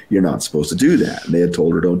Scientology, you're not supposed to do that. And they had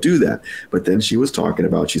told her, don't do that. But then she was talking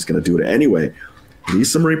about she's going to do it anyway.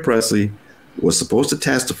 Lisa Marie Presley was supposed to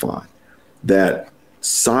testify that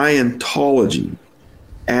Scientology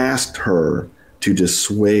asked her to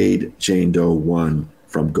dissuade Jane Doe 1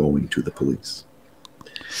 from going to the police.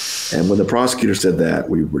 And when the prosecutor said that,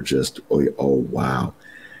 we were just, oh wow.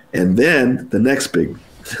 And then the next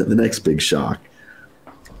big shock,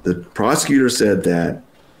 the prosecutor said that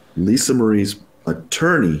Lisa Marie's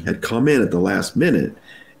attorney had come in at the last minute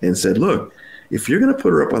and said, look, if you're going to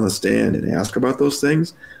put her up on the stand and ask her about those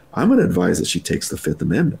things, I'm going to advise that she takes the Fifth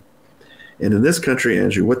Amendment. And in this country,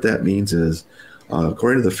 Andrew, what that means is,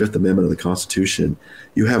 according to the Fifth Amendment of the Constitution,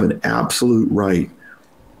 you have an absolute right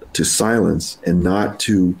to silence and not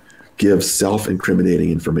to give self-incriminating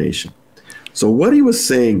information. So what he was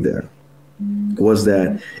saying there was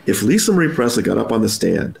that if Lisa Marie Presley got up on the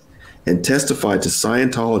stand and testified to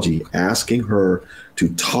Scientology asking her to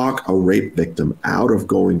talk a rape victim out of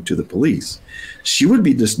going to the police, she would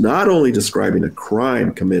be just not only describing a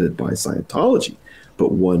crime committed by Scientology,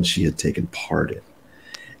 but one she had taken part in.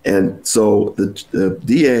 And so the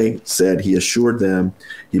DA said he assured them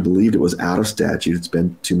he believed it was out of statute. It's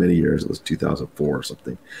been too many years. It was 2004 or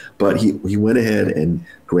something. But he went ahead and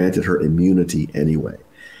granted her immunity anyway.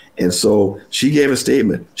 And so she gave a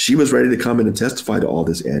statement. She was ready to come in and testify to all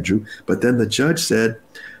this, Andrew. But then the judge said,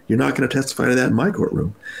 you're not going to testify to that in my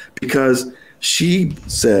courtroom, because she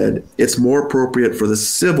said it's more appropriate for the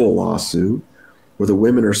civil lawsuit where the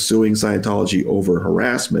women are suing Scientology over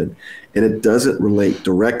harassment, and it doesn't relate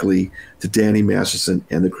directly to Danny Masterson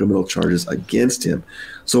and the criminal charges against him.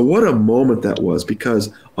 So what a moment that was,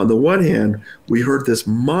 because on the one hand, we heard this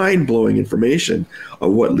mind-blowing information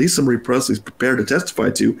of what Lisa Marie Presley is prepared to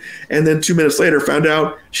testify to, and then 2 minutes later found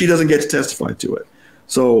out she doesn't get to testify to it.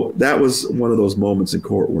 So that was one of those moments in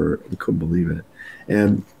court where we couldn't believe it.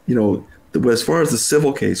 And, as far as the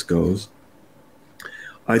civil case goes,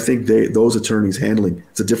 I think those attorneys handling,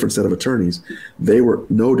 it's a different set of attorneys, they were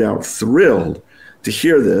no doubt thrilled to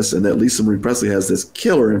hear this, and that Lisa Marie Presley has this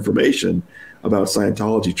killer information about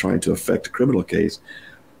Scientology trying to affect a criminal case.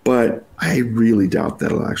 But I really doubt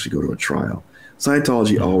that it'll actually go to a trial.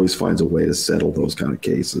 Scientology always finds a way to settle those kind of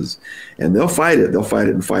cases, and they'll fight it. They'll fight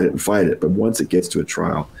it and fight it and fight it. But once it gets to a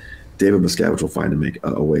trial, David Miscavige will find a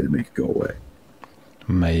way to make it go away.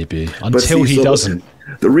 Maybe until he doesn't.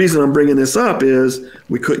 The reason I'm bringing this up is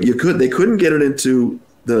they couldn't get it into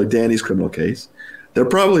the Danny's criminal case. There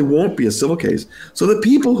probably won't be a civil case. So the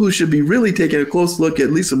people who should be really taking a close look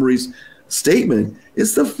at Lisa Marie's statement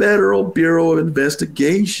is the Federal Bureau of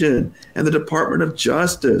Investigation and the Department of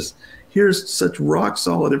Justice. Here's such rock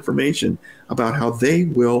solid information about how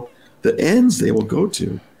the ends they will go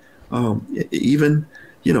to, even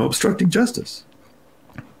obstructing justice.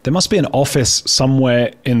 There must be an office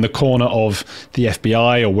somewhere in the corner of the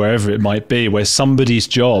FBI or wherever it might be where somebody's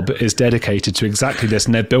job is dedicated to exactly this,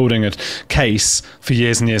 and they're building a case for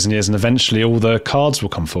years and years and years, and eventually all the cards will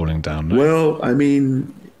come falling down. No? Well, I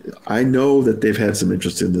mean, I know that they've had some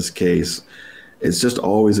interest in this case. It's just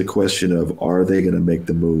always a question of, are they going to make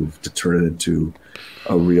the move to turn it into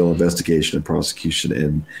a real investigation and prosecution?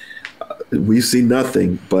 And We've seen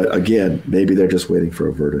nothing, but again, maybe they're just waiting for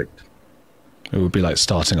a verdict. It would be like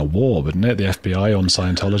starting a war, wouldn't it? The FBI on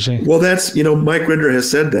Scientology. Well, that's, Mike Rinder has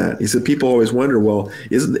said that. He said people always wonder, well,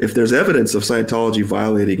 if there's evidence of Scientology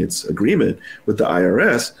violating its agreement with the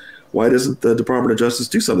IRS, why doesn't the Department of Justice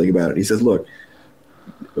do something about it? He says, look,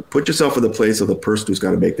 put yourself in the place of the person who's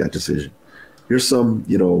got to make that decision. Here's some,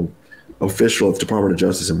 official of the Department of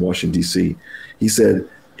Justice in Washington, D.C. He said,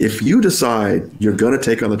 if you decide you're going to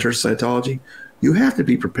take on the Church of Scientology, you have to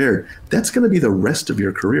be prepared. That's going to be the rest of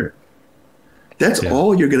your career. That's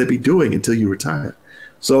all you're going to be doing until you retire.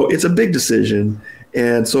 So it's a big decision.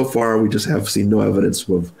 And so far, we just have seen no evidence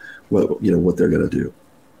of what they're going to do.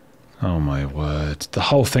 Oh, my word. The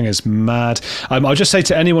whole thing is mad. I'll just say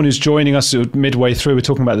to anyone who's joining us midway through, we're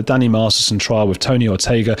talking about the Danny Masterson trial with Tony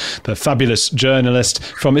Ortega, the fabulous journalist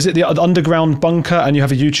from, is it the Underground Bunker? And you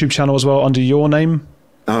have a YouTube channel as well under your name?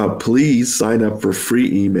 Please sign up for free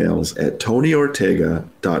emails at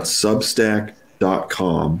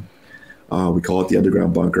tonyortega.substack.com. We call it the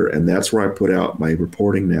Underground Bunker, and that's where I put out my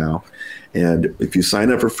reporting now. And if you sign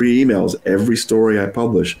up for free emails, every story I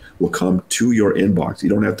publish will come to your inbox. You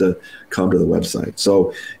don't have to come to the website.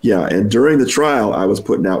 So, yeah, and during the trial, I was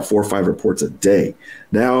putting out 4 or 5 reports a day.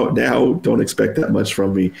 Now, don't expect that much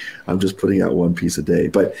from me. I'm just putting out one piece a day.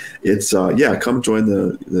 But it's, come join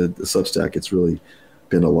the Substack. It's really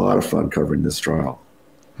been a lot of fun covering this trial.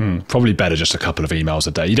 Probably better just a couple of emails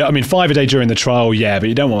a day. 5 a day during the trial, yeah, but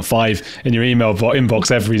you don't want 5 in your email inbox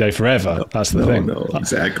every day forever. That's the thing. No,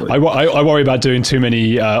 exactly. I worry about doing too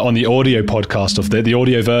many on the audio podcast of the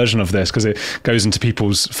audio version of this, because it goes into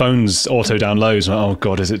people's phones, auto downloads. And, oh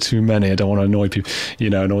God, is it too many? I don't want to annoy people,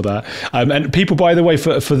 and all that. And people, by the way,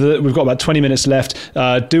 we've got about 20 minutes left.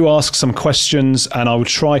 Do ask some questions, and I will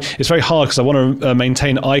try. It's very hard because I want to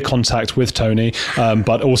maintain eye contact with Tony,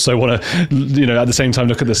 but also want to, at the same time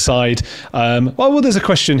look at the side. There's a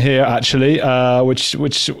question here actually,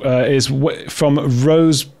 which is from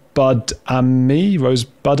Rosebud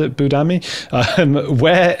Budami.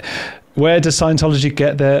 Where does Scientology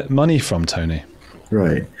get their money from, Tony?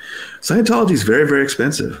 Right. Scientology is very, very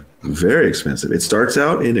expensive. Very expensive. It starts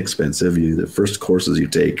out inexpensive. The first courses you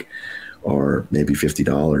take are maybe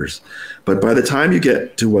 $50. But by the time you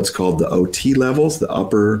get to what's called the OT levels, the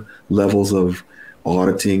upper levels of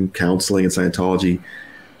auditing, counseling, and Scientology,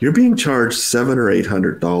 you're being charged $700 or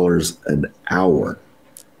 $800 an hour,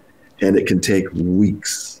 and it can take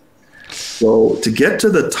weeks. So to get to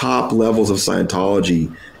the top levels of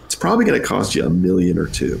Scientology, it's probably going to cost you $1 million or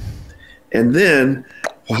 $2 million. And then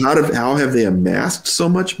how have they amassed so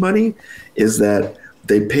much money? Is that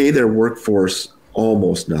they pay their workforce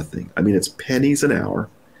almost nothing. It's pennies an hour,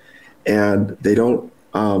 and they don't.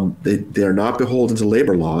 They're not beholden to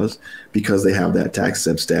labor laws because they have that tax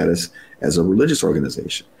exempt status as a religious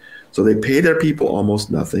organization. So they pay their people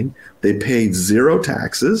almost nothing. They pay 0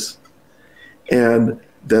 taxes. And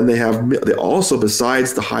then they also,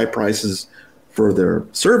 besides the high prices for their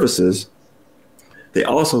services, they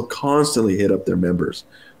also constantly hit up their members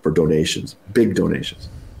for donations, big donations.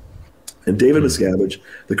 And David Miscavige,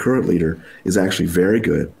 the current leader, is actually very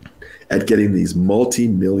good at getting these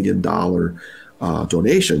multi-million-dollar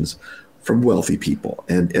donations from wealthy people.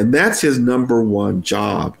 And that's his number one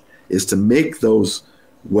job, is to make those,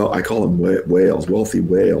 I call them whales, wealthy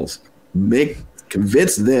whales,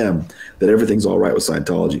 convince them that everything's all right with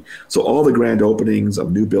Scientology. So all the grand openings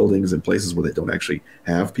of new buildings and places where they don't actually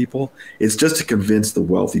have people, it's just to convince the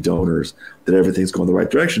wealthy donors that everything's going the right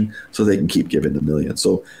direction so they can keep giving the millions.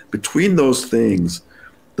 So between those things,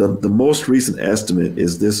 the most recent estimate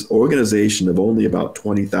is this organization of only about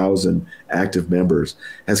 20,000 active members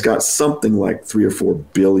has got something like $3 or $4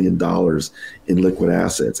 billion in liquid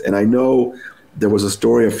assets. And I know there was a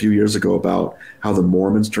story a few years ago about how the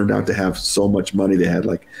Mormons turned out to have so much money. They had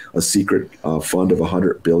like a secret fund of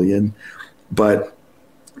 $100 billion. But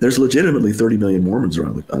there's legitimately 30 million Mormons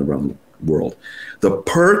around the world. The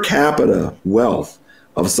per capita wealth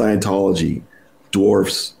of Scientology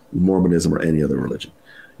dwarfs Mormonism or any other religion.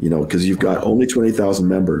 Because you've got only 20,000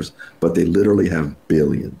 members, but they literally have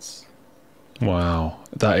billions. Wow,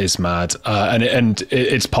 that is mad. And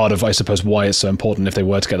it's part of, I suppose, why it's so important. If they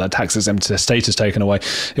were to get that tax exempt status taken away,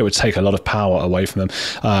 it would take a lot of power away from them.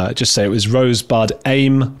 Just say it was Rosebud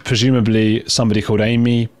AIM, presumably somebody called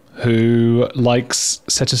Amy, who likes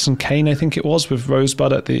Citizen Kane, I think it was, with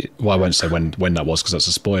Rosebud at the... Well, I won't say when that was, because that's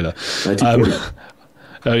a spoiler. 1940.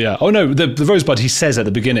 Oh yeah. Oh no, the Rosebud he says at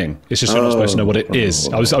the beginning. It's just you're not supposed to know what it is.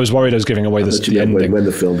 I was worried I was giving away the ending when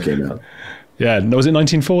the film came out. Yeah. No, was it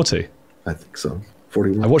 1940? I think so.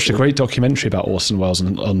 41. I watched a great documentary about Orson Welles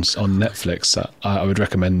on Netflix that I would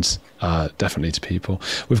recommend definitely to people.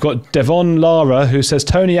 We've got Devon Lara, who says,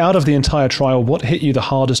 Tony, out of the entire trial, what hit you the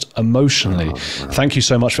hardest emotionally? Wow. Thank you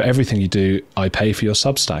so much for everything you do. I pay for your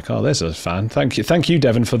Substack. Oh, there's a fan. Thank you,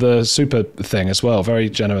 Devon, for the super thing as well. Very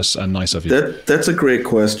generous and nice of you. That's a great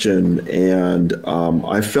question. And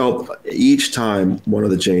I felt each time one of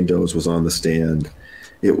the Jane Does was on the stand,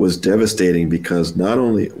 it was devastating because not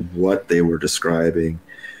only what they were describing,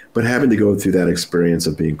 but having to go through that experience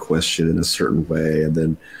of being questioned in a certain way and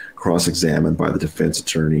then cross-examined by the defense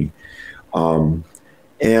attorney. And,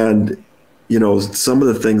 you know, some of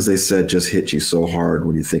the things they said just hit you so hard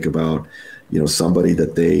when you think about, you know, somebody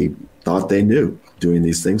that they thought they knew doing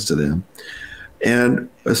these things to them.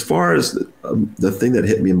 And as far as the thing that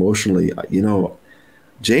hit me emotionally, you know,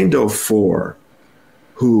 Jane Doe 4,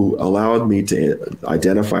 who allowed me to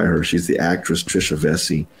identify her. She's the actress Trisha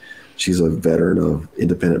Vesey. She's a veteran of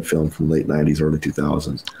independent film from late 90s, early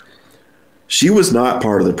 2000s. She was not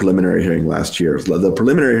part of the preliminary hearing last year. The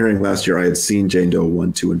preliminary hearing last year, I had seen Jane Doe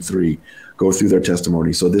 1, 2, and 3 go through their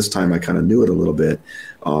testimony. So this time I kind of knew it a little bit.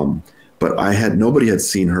 But nobody had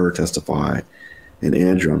seen her testify. And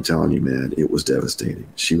Andrew, I'm telling you, man, it was devastating.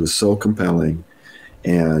 She was so compelling.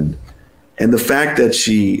 And the fact that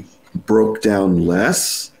she broke down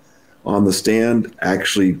less on the stand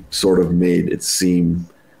actually sort of made it seem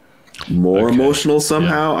more emotional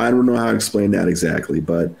somehow. Yeah. I don't know how to explain that exactly,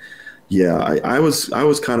 but yeah, I was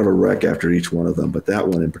kind of a wreck after each one of them, but that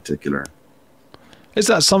one in particular. Is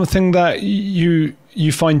that something that you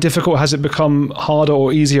find difficult? Has it become harder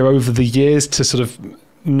or easier over the years to sort of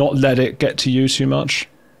not let it get to you too much?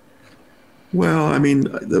 Well, I mean,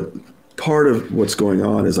 the part of what's going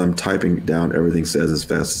on is I'm typing down everything says as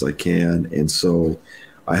fast as I can. And so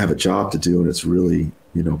I have a job to do and it's really,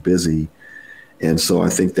 you know, busy. And so I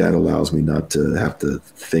think that allows me not to have to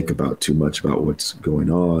think about too much about what's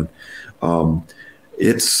going on.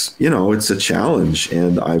 It's, you know, it's a challenge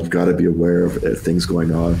and I've got to be aware of things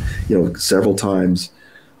going on. You know, several times,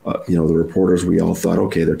 you know, the reporters, we all thought,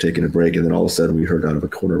 okay, they're taking a break. And then all of a sudden we heard out of a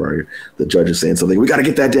corner the judge is saying something, we got to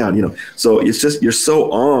get that down, you know? So it's just, you're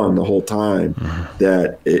so on the whole time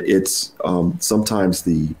that it's sometimes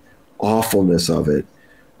the awfulness of it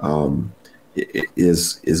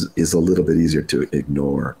is a little bit easier to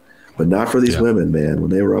ignore, but not for these women, man. When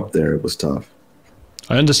they were up there, it was tough.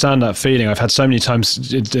 I understand that feeling. I've had so many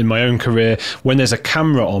times in my own career when there's a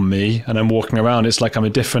camera on me and I'm walking around, it's like I'm a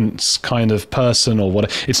different kind of person or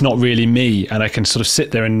what. It's not really me. And I can sort of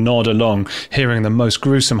sit there and nod along, hearing the most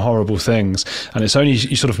gruesome, horrible things. And it's only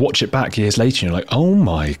you sort of watch it back years later and you're like, oh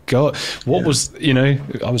my God, what was, you know,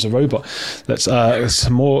 I was a robot. Let's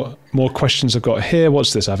some more questions I've got here.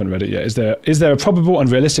 What's this? I haven't read it yet. Is there a probable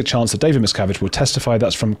and realistic chance that David Miscavige will testify?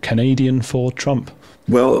 That's from Canadian for Trump.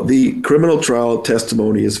 Well, the criminal trial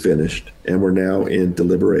testimony is finished, and we're now in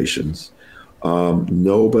deliberations.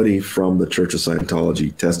 Nobody from the Church of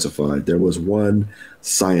Scientology testified. There was one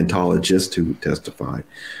Scientologist who testified,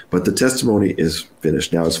 but the testimony is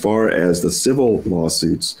finished. Now, as far as the civil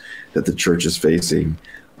lawsuits that the church is facing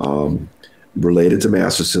related to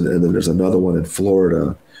Masterson, and then there's another one in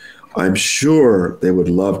Florida, I'm sure they would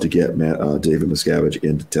love to get David Miscavige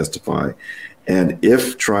in to testify. And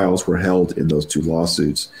if trials were held in those two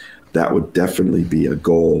lawsuits, that would definitely be a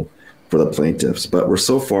goal for the plaintiffs. But we're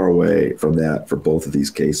so far away from that for both of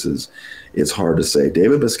these cases, it's hard to say.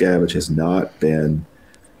 David Miscavige has not been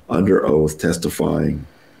under oath testifying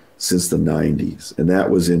since the 90s, and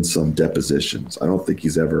that was in some depositions. I don't think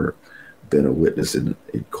he's ever been a witness in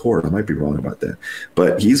court. I might be wrong about that.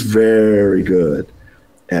 But he's very good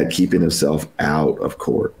at keeping himself out of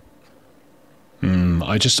court.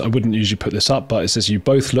 I wouldn't usually put this up, but it says you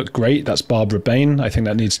both look great. That's Barbara Bain. I think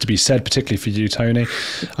that needs to be said, particularly for you, Tony.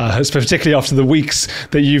 Particularly after the weeks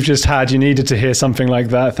that you've just had, you needed to hear something like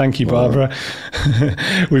that. Thank you, Barbara.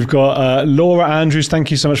 We've got Laura Andrews. Thank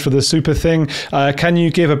you so much for the super thing. Can you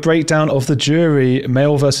give a breakdown of the jury,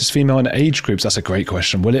 male versus female, and age groups? That's a great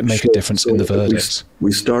question. Will it make a difference in the verdicts?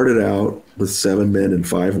 We started out with 7 men and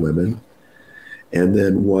 5 women, and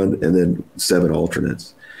then 7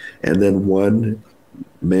 alternates. And then 1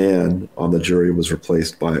 man on the jury was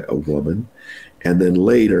replaced by a woman. And then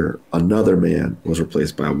later, another man was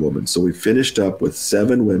replaced by a woman. So we finished up with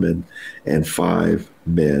 7 women and 5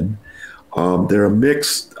 men. They're a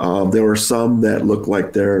mix. There were some that look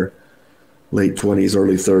like they're late 20s,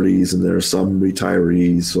 early 30s, and there are some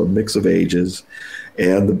retirees, so a mix of ages.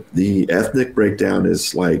 And the ethnic breakdown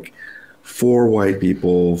is like 4 white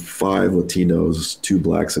people, 5 Latinos, 2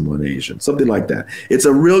 blacks, and 1 Asian, something like that. It's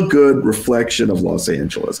a real good reflection of Los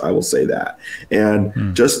Angeles, I will say that.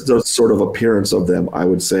 And just the sort of appearance of them, I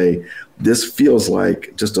would say this feels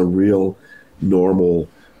like just a real normal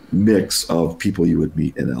mix of people you would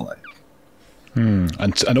meet in LA.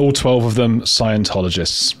 And all 12 of them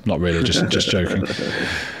Scientologists. Not really, just joking.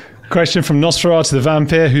 Question from Nosferatu the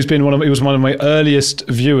Vampire, he was one of my earliest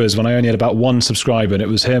viewers when I only had about 1 subscriber, and it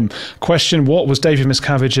was him. Question: what was David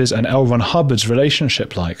Miscavige's and L. Ron Hubbard's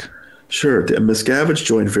relationship like? Sure. Miscavige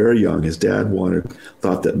joined very young. His dad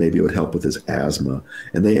thought that maybe it would help with his asthma,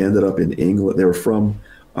 and they ended up in England. They were from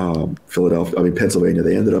Pennsylvania.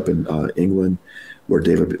 They ended up in England, where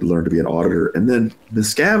David learned to be an auditor. And then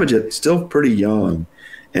Miscavige, still pretty young,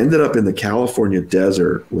 ended up in the California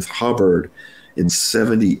desert with Hubbard in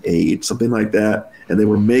 78, something like that. And they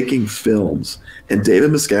were making films. And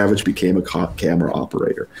David Miscavige became a camera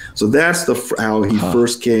operator. So that's how he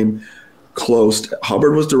first came close.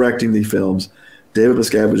 Hubbard was directing the films. David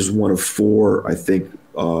Miscavige is one of 4, I think,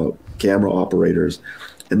 camera operators.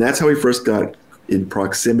 And that's how he first got in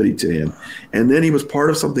proximity to him. And then he was part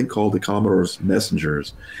of something called the Commodore's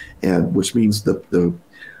Messengers, and which means the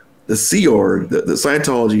Sea Org, the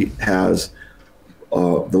Scientology has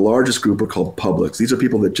the largest group are called publics. These are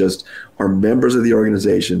people that just are members of the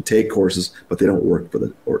organization, take courses, but they don't work for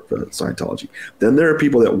the Scientology. Then there are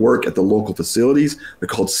people that work at the local facilities. They're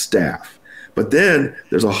called staff. But then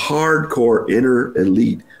there's a hardcore inner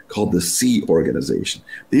elite called the Sea Organization.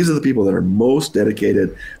 These are the people that are most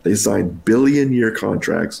dedicated. They sign billion-year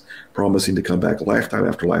contracts promising to come back lifetime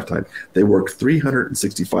after lifetime. They work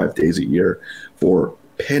 365 days a year for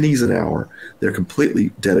pennies an hour. They're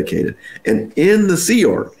completely dedicated. And in the Sea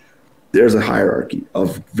Org, there's a hierarchy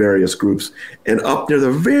of various groups. And up near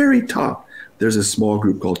the very top, there's a small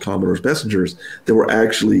group called Commodore's Messengers that were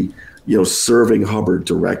actually, serving Hubbard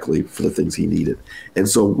directly for the things he needed. And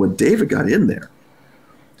so when David got in there,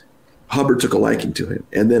 Hubbard took a liking to him.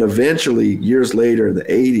 And then eventually, years later in the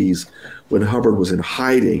 80s, when Hubbard was in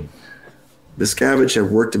hiding, Miscavige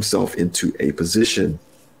had worked himself into a position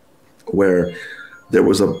where there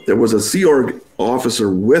was a Sea Org officer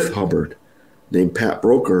with Hubbard named Pat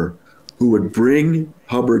Broker, who would bring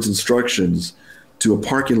Hubbard's instructions to a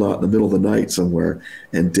parking lot in the middle of the night somewhere,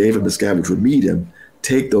 and David Miscavige would meet him,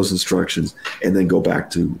 take those instructions, and then go back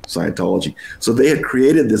to Scientology. So they had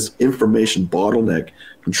created this information bottleneck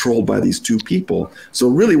controlled by these 2 people. So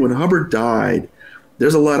really, when Hubbard died,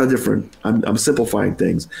 there's a lot of different, I'm simplifying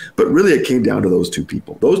things, but really it came down to those 2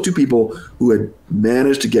 people. Those 2 people who had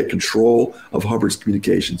managed to get control of Hubbard's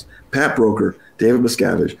communications, Pat Broker, David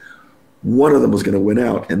Miscavige. One of them was going to win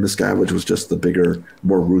out, and Miscavige was just the bigger,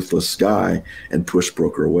 more ruthless guy and pushed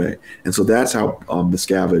Broker away. And so that's how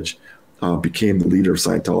Miscavige became the leader of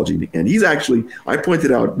Scientology. And he's actually, I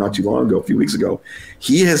pointed out not too long ago, a few weeks ago,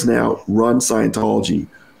 he has now run Scientology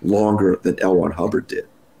longer than L. Ron Hubbard did.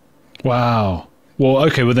 Wow. Well,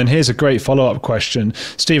 okay, well then here's a great follow-up question.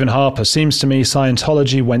 Stephen Harper: seems to me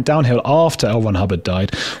Scientology went downhill after L. Ron Hubbard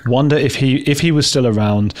died. Wonder if he was still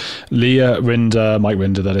around, Leah Rinder, Mike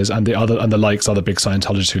Rinder that is, and the other big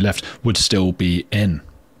Scientologists who left would still be in.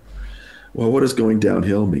 Well, what does going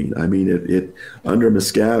downhill mean? I mean, it under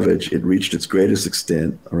Miscavige, it reached its greatest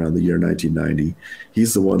extent around the year 1990.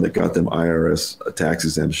 He's the one that got them IRS tax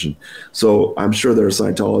exemption. So I'm sure there are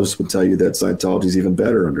Scientologists who would tell you that Scientology is even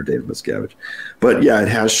better under David Miscavige. But yeah, it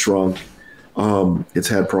has shrunk. It's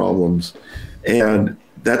had problems. And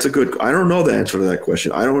that's I don't know the answer to that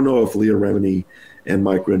question. I don't know if Leah Remini and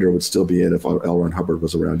Mike Rinder would still be in if L. Ron Hubbard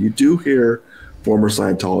was around. You do hear former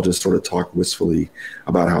Scientologists sort of talk wistfully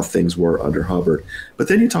about how things were under Hubbard. But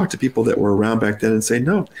then you talk to people that were around back then and say,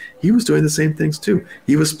 no, he was doing the same things too.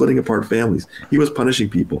 He was splitting apart families. He was punishing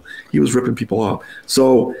people. He was ripping people off.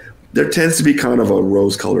 So there tends to be kind of a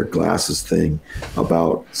rose-colored glasses thing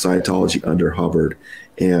about Scientology under Hubbard.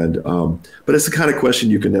 And but it's the kind of question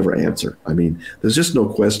you can never answer. I mean, there's just no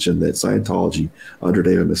question that Scientology under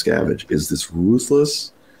David Miscavige is this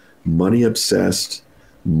ruthless, money-obsessed,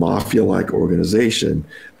 mafia-like organization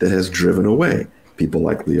that has driven away people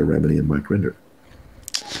like Leah Remini and Mike Rinder.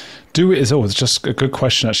 It's just a good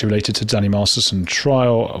question actually related to Danny Masterson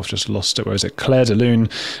trial. I've just lost it. Where is it? Claire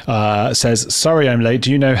DeLune says, sorry I'm late.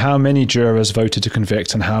 Do you know how many jurors voted to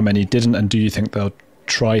convict and how many didn't? And do you think they'll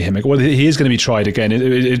try him? Well, he is going to be tried again.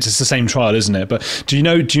 It's the same trial, isn't it? But do you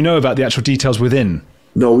know about the actual details within?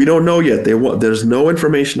 No, we don't know yet. There's no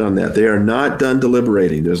information on that. They are not done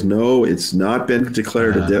deliberating. It's not been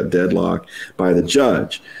declared a deadlock by the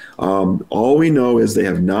judge. All we know is they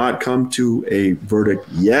have not come to a verdict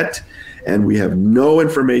yet, And we have no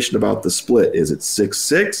information about the split. Is it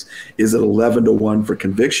 6-6? Is it 11-1 for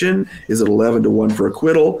conviction? Is it 11-1 for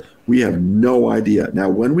acquittal? We have no idea. Now,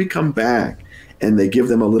 when we come back and they give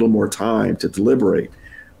them a little more time to deliberate,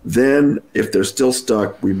 then if they're still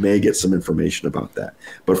stuck, we may get some information about that.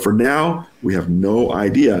 But for now, we have no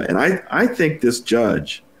idea. And I think this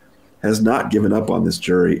judge has not given up on this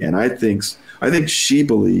jury. And I think she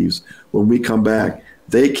believes when we come back,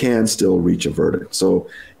 they can still reach a verdict. So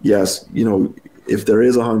yes, if there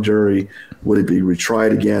is a hung jury, would it be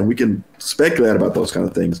retried again? We can speculate about those kind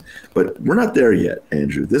of things, but we're not there yet,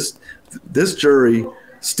 Andrew. This jury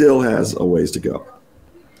still has a ways to go.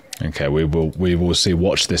 Okay, we will see.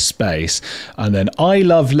 Watch this space. And then I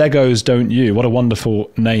love Legos, don't you? What a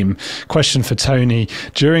wonderful name. Question for Tony.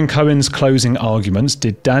 During Cohen's closing arguments,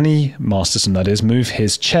 did Danny Masterson, that is, move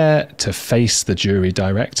his chair to face the jury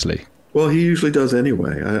directly? Well, he usually does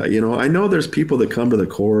anyway. I know there's people that come to the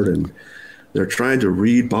court and they're trying to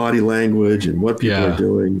read body language and what people are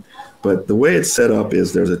doing. But the way it's set up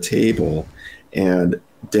is there's a table and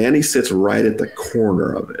Danny sits right at the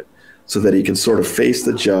corner of it, so that he can sort of face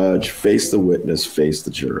the judge, face the witness, face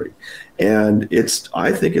the jury. And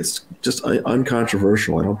I think it's just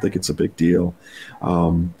uncontroversial. I don't think it's a big deal.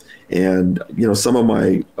 And, some of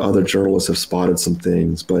my other journalists have spotted some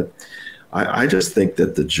things, but I just think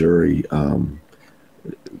that the jury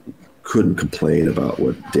couldn't complain about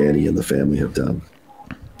what Danny and the family have done.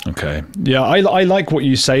 Okay. Yeah, I like what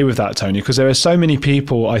you say with that, Tony, because there are so many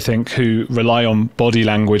people, I think, who rely on body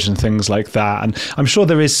language and things like that. And I'm sure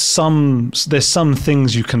there's some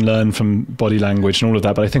things you can learn from body language and all of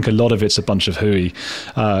that, but I think a lot of it's a bunch of hooey.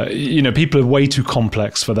 People are way too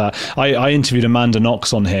complex for that. I interviewed Amanda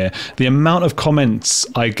Knox on here. The amount of comments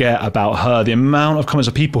I get about her, the amount of comments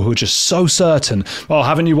of people who are just so certain, oh,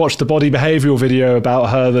 haven't you watched the body behavioral video about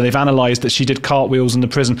her that they've analysed that she did cartwheels in the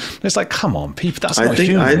prison? And it's like, come on, people, that's not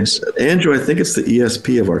human. Andrew, I think it's the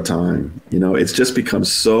ESP of our time. It's just become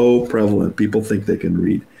so prevalent. People think they can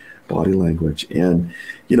read body language. And,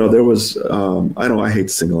 there was, I hate to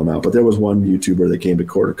single him out, but there was one YouTuber that came to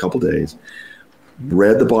court a couple days,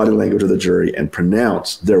 read the body language of the jury and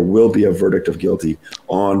pronounced there will be a verdict of guilty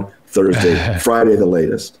on Thursday, Friday, the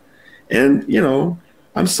latest. And,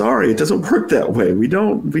 I'm sorry, it doesn't work that way. We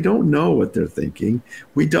don't know what they're thinking.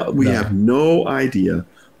 We have no idea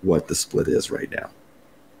what the split is right now.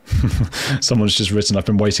 Someone's just written, I've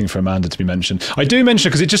been waiting for Amanda to be mentioned. I do mention it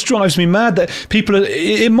because it just drives me mad that people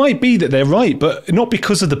it might be that they're right, but not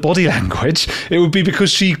because of the body language. It would be because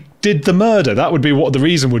she did the murder. That would be what the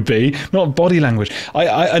reason would be, not body language.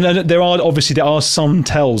 And there are some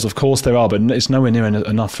tells, of course there are, but it's nowhere near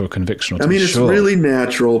enough for a conviction. It's really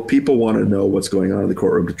natural. People want to know what's going on in the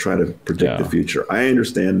courtroom to try to predict the future. I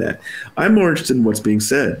understand that. I'm more interested in what's being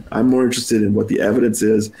said. I'm more interested in what the evidence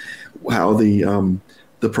is, how the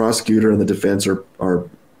prosecutor and the defense are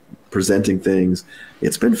presenting things.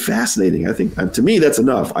 It's been fascinating. I think, to me, that's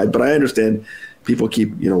enough. But I understand people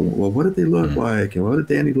keep, well, what did they look like? And what did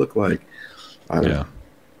Danny look like? I don't know.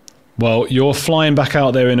 Well, you're flying back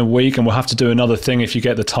out there in a week, and we'll have to do another thing if you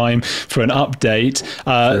get the time for an update.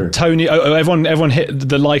 Sure. Tony, everyone hit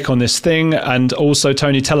the like on this thing. And also,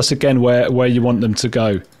 Tony, tell us again where you want them to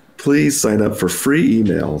go. Please sign up for free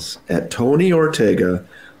emails at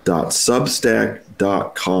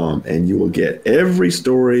tonyortega.substack.com, and you will get every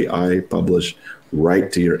story I publish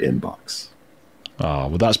right to your inbox. Oh,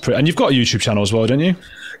 well, that's pretty. And you've got a YouTube channel as well, don't you?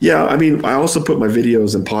 Yeah, I also put my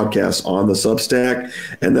videos and podcasts on the Substack,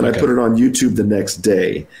 and then I put it on YouTube the next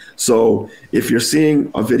day. So if you're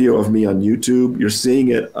seeing a video of me on YouTube, you're seeing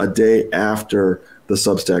it a day after the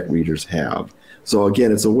Substack readers have. So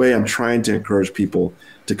again, it's a way I'm trying to encourage people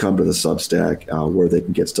to come to the Substack where they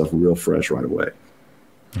can get stuff real fresh right away.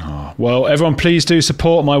 Oh, well, everyone, please do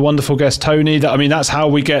support my wonderful guest Tony. That's how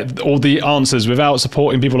we get all the answers. Without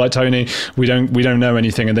supporting people like Tony, we don't know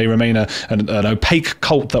anything, and they remain an opaque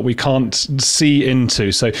cult that we can't see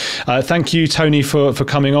into. So, thank you, Tony, for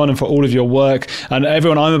coming on and for all of your work. And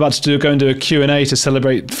everyone, I'm about to go and do a Q&A to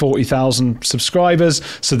celebrate 40,000 subscribers.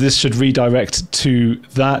 So this should redirect to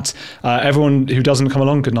that. Everyone who doesn't come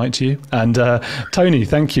along, good night to you. And Tony,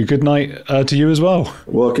 thank you. Good night to you as well.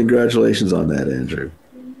 Well, congratulations on that, Andrew.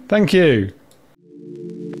 Thank you.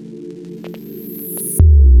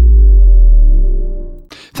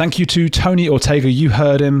 Thank you to Tony Ortega. You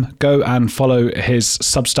heard him. Go and follow his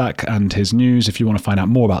Substack and his news if you want to find out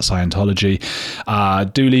more about Scientology.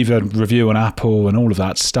 Do leave a review on Apple and all of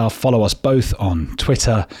that stuff. Follow us both on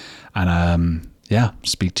Twitter. And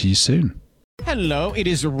speak to you soon. Hello, it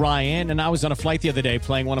is Ryan, and I was on a flight the other day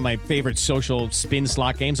playing one of my favorite social spin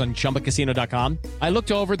slot games on ChumbaCasino.com. I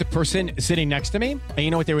looked over at the person sitting next to me, and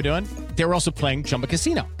you know what they were doing? They were also playing Chumba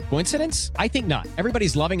Casino. Coincidence? I think not.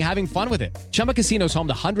 Everybody's loving having fun with it. Chumba Casino is home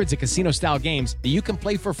to hundreds of casino-style games that you can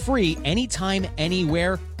play for free anytime,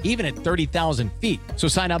 anywhere, even at 30,000 feet. So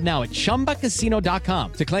sign up now at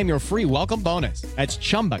ChumbaCasino.com to claim your free welcome bonus. That's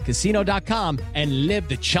ChumbaCasino.com and live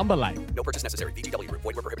the Chumba life. No purchase necessary. VGW. Void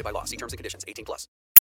where prohibited by law. See terms and conditions. 18+.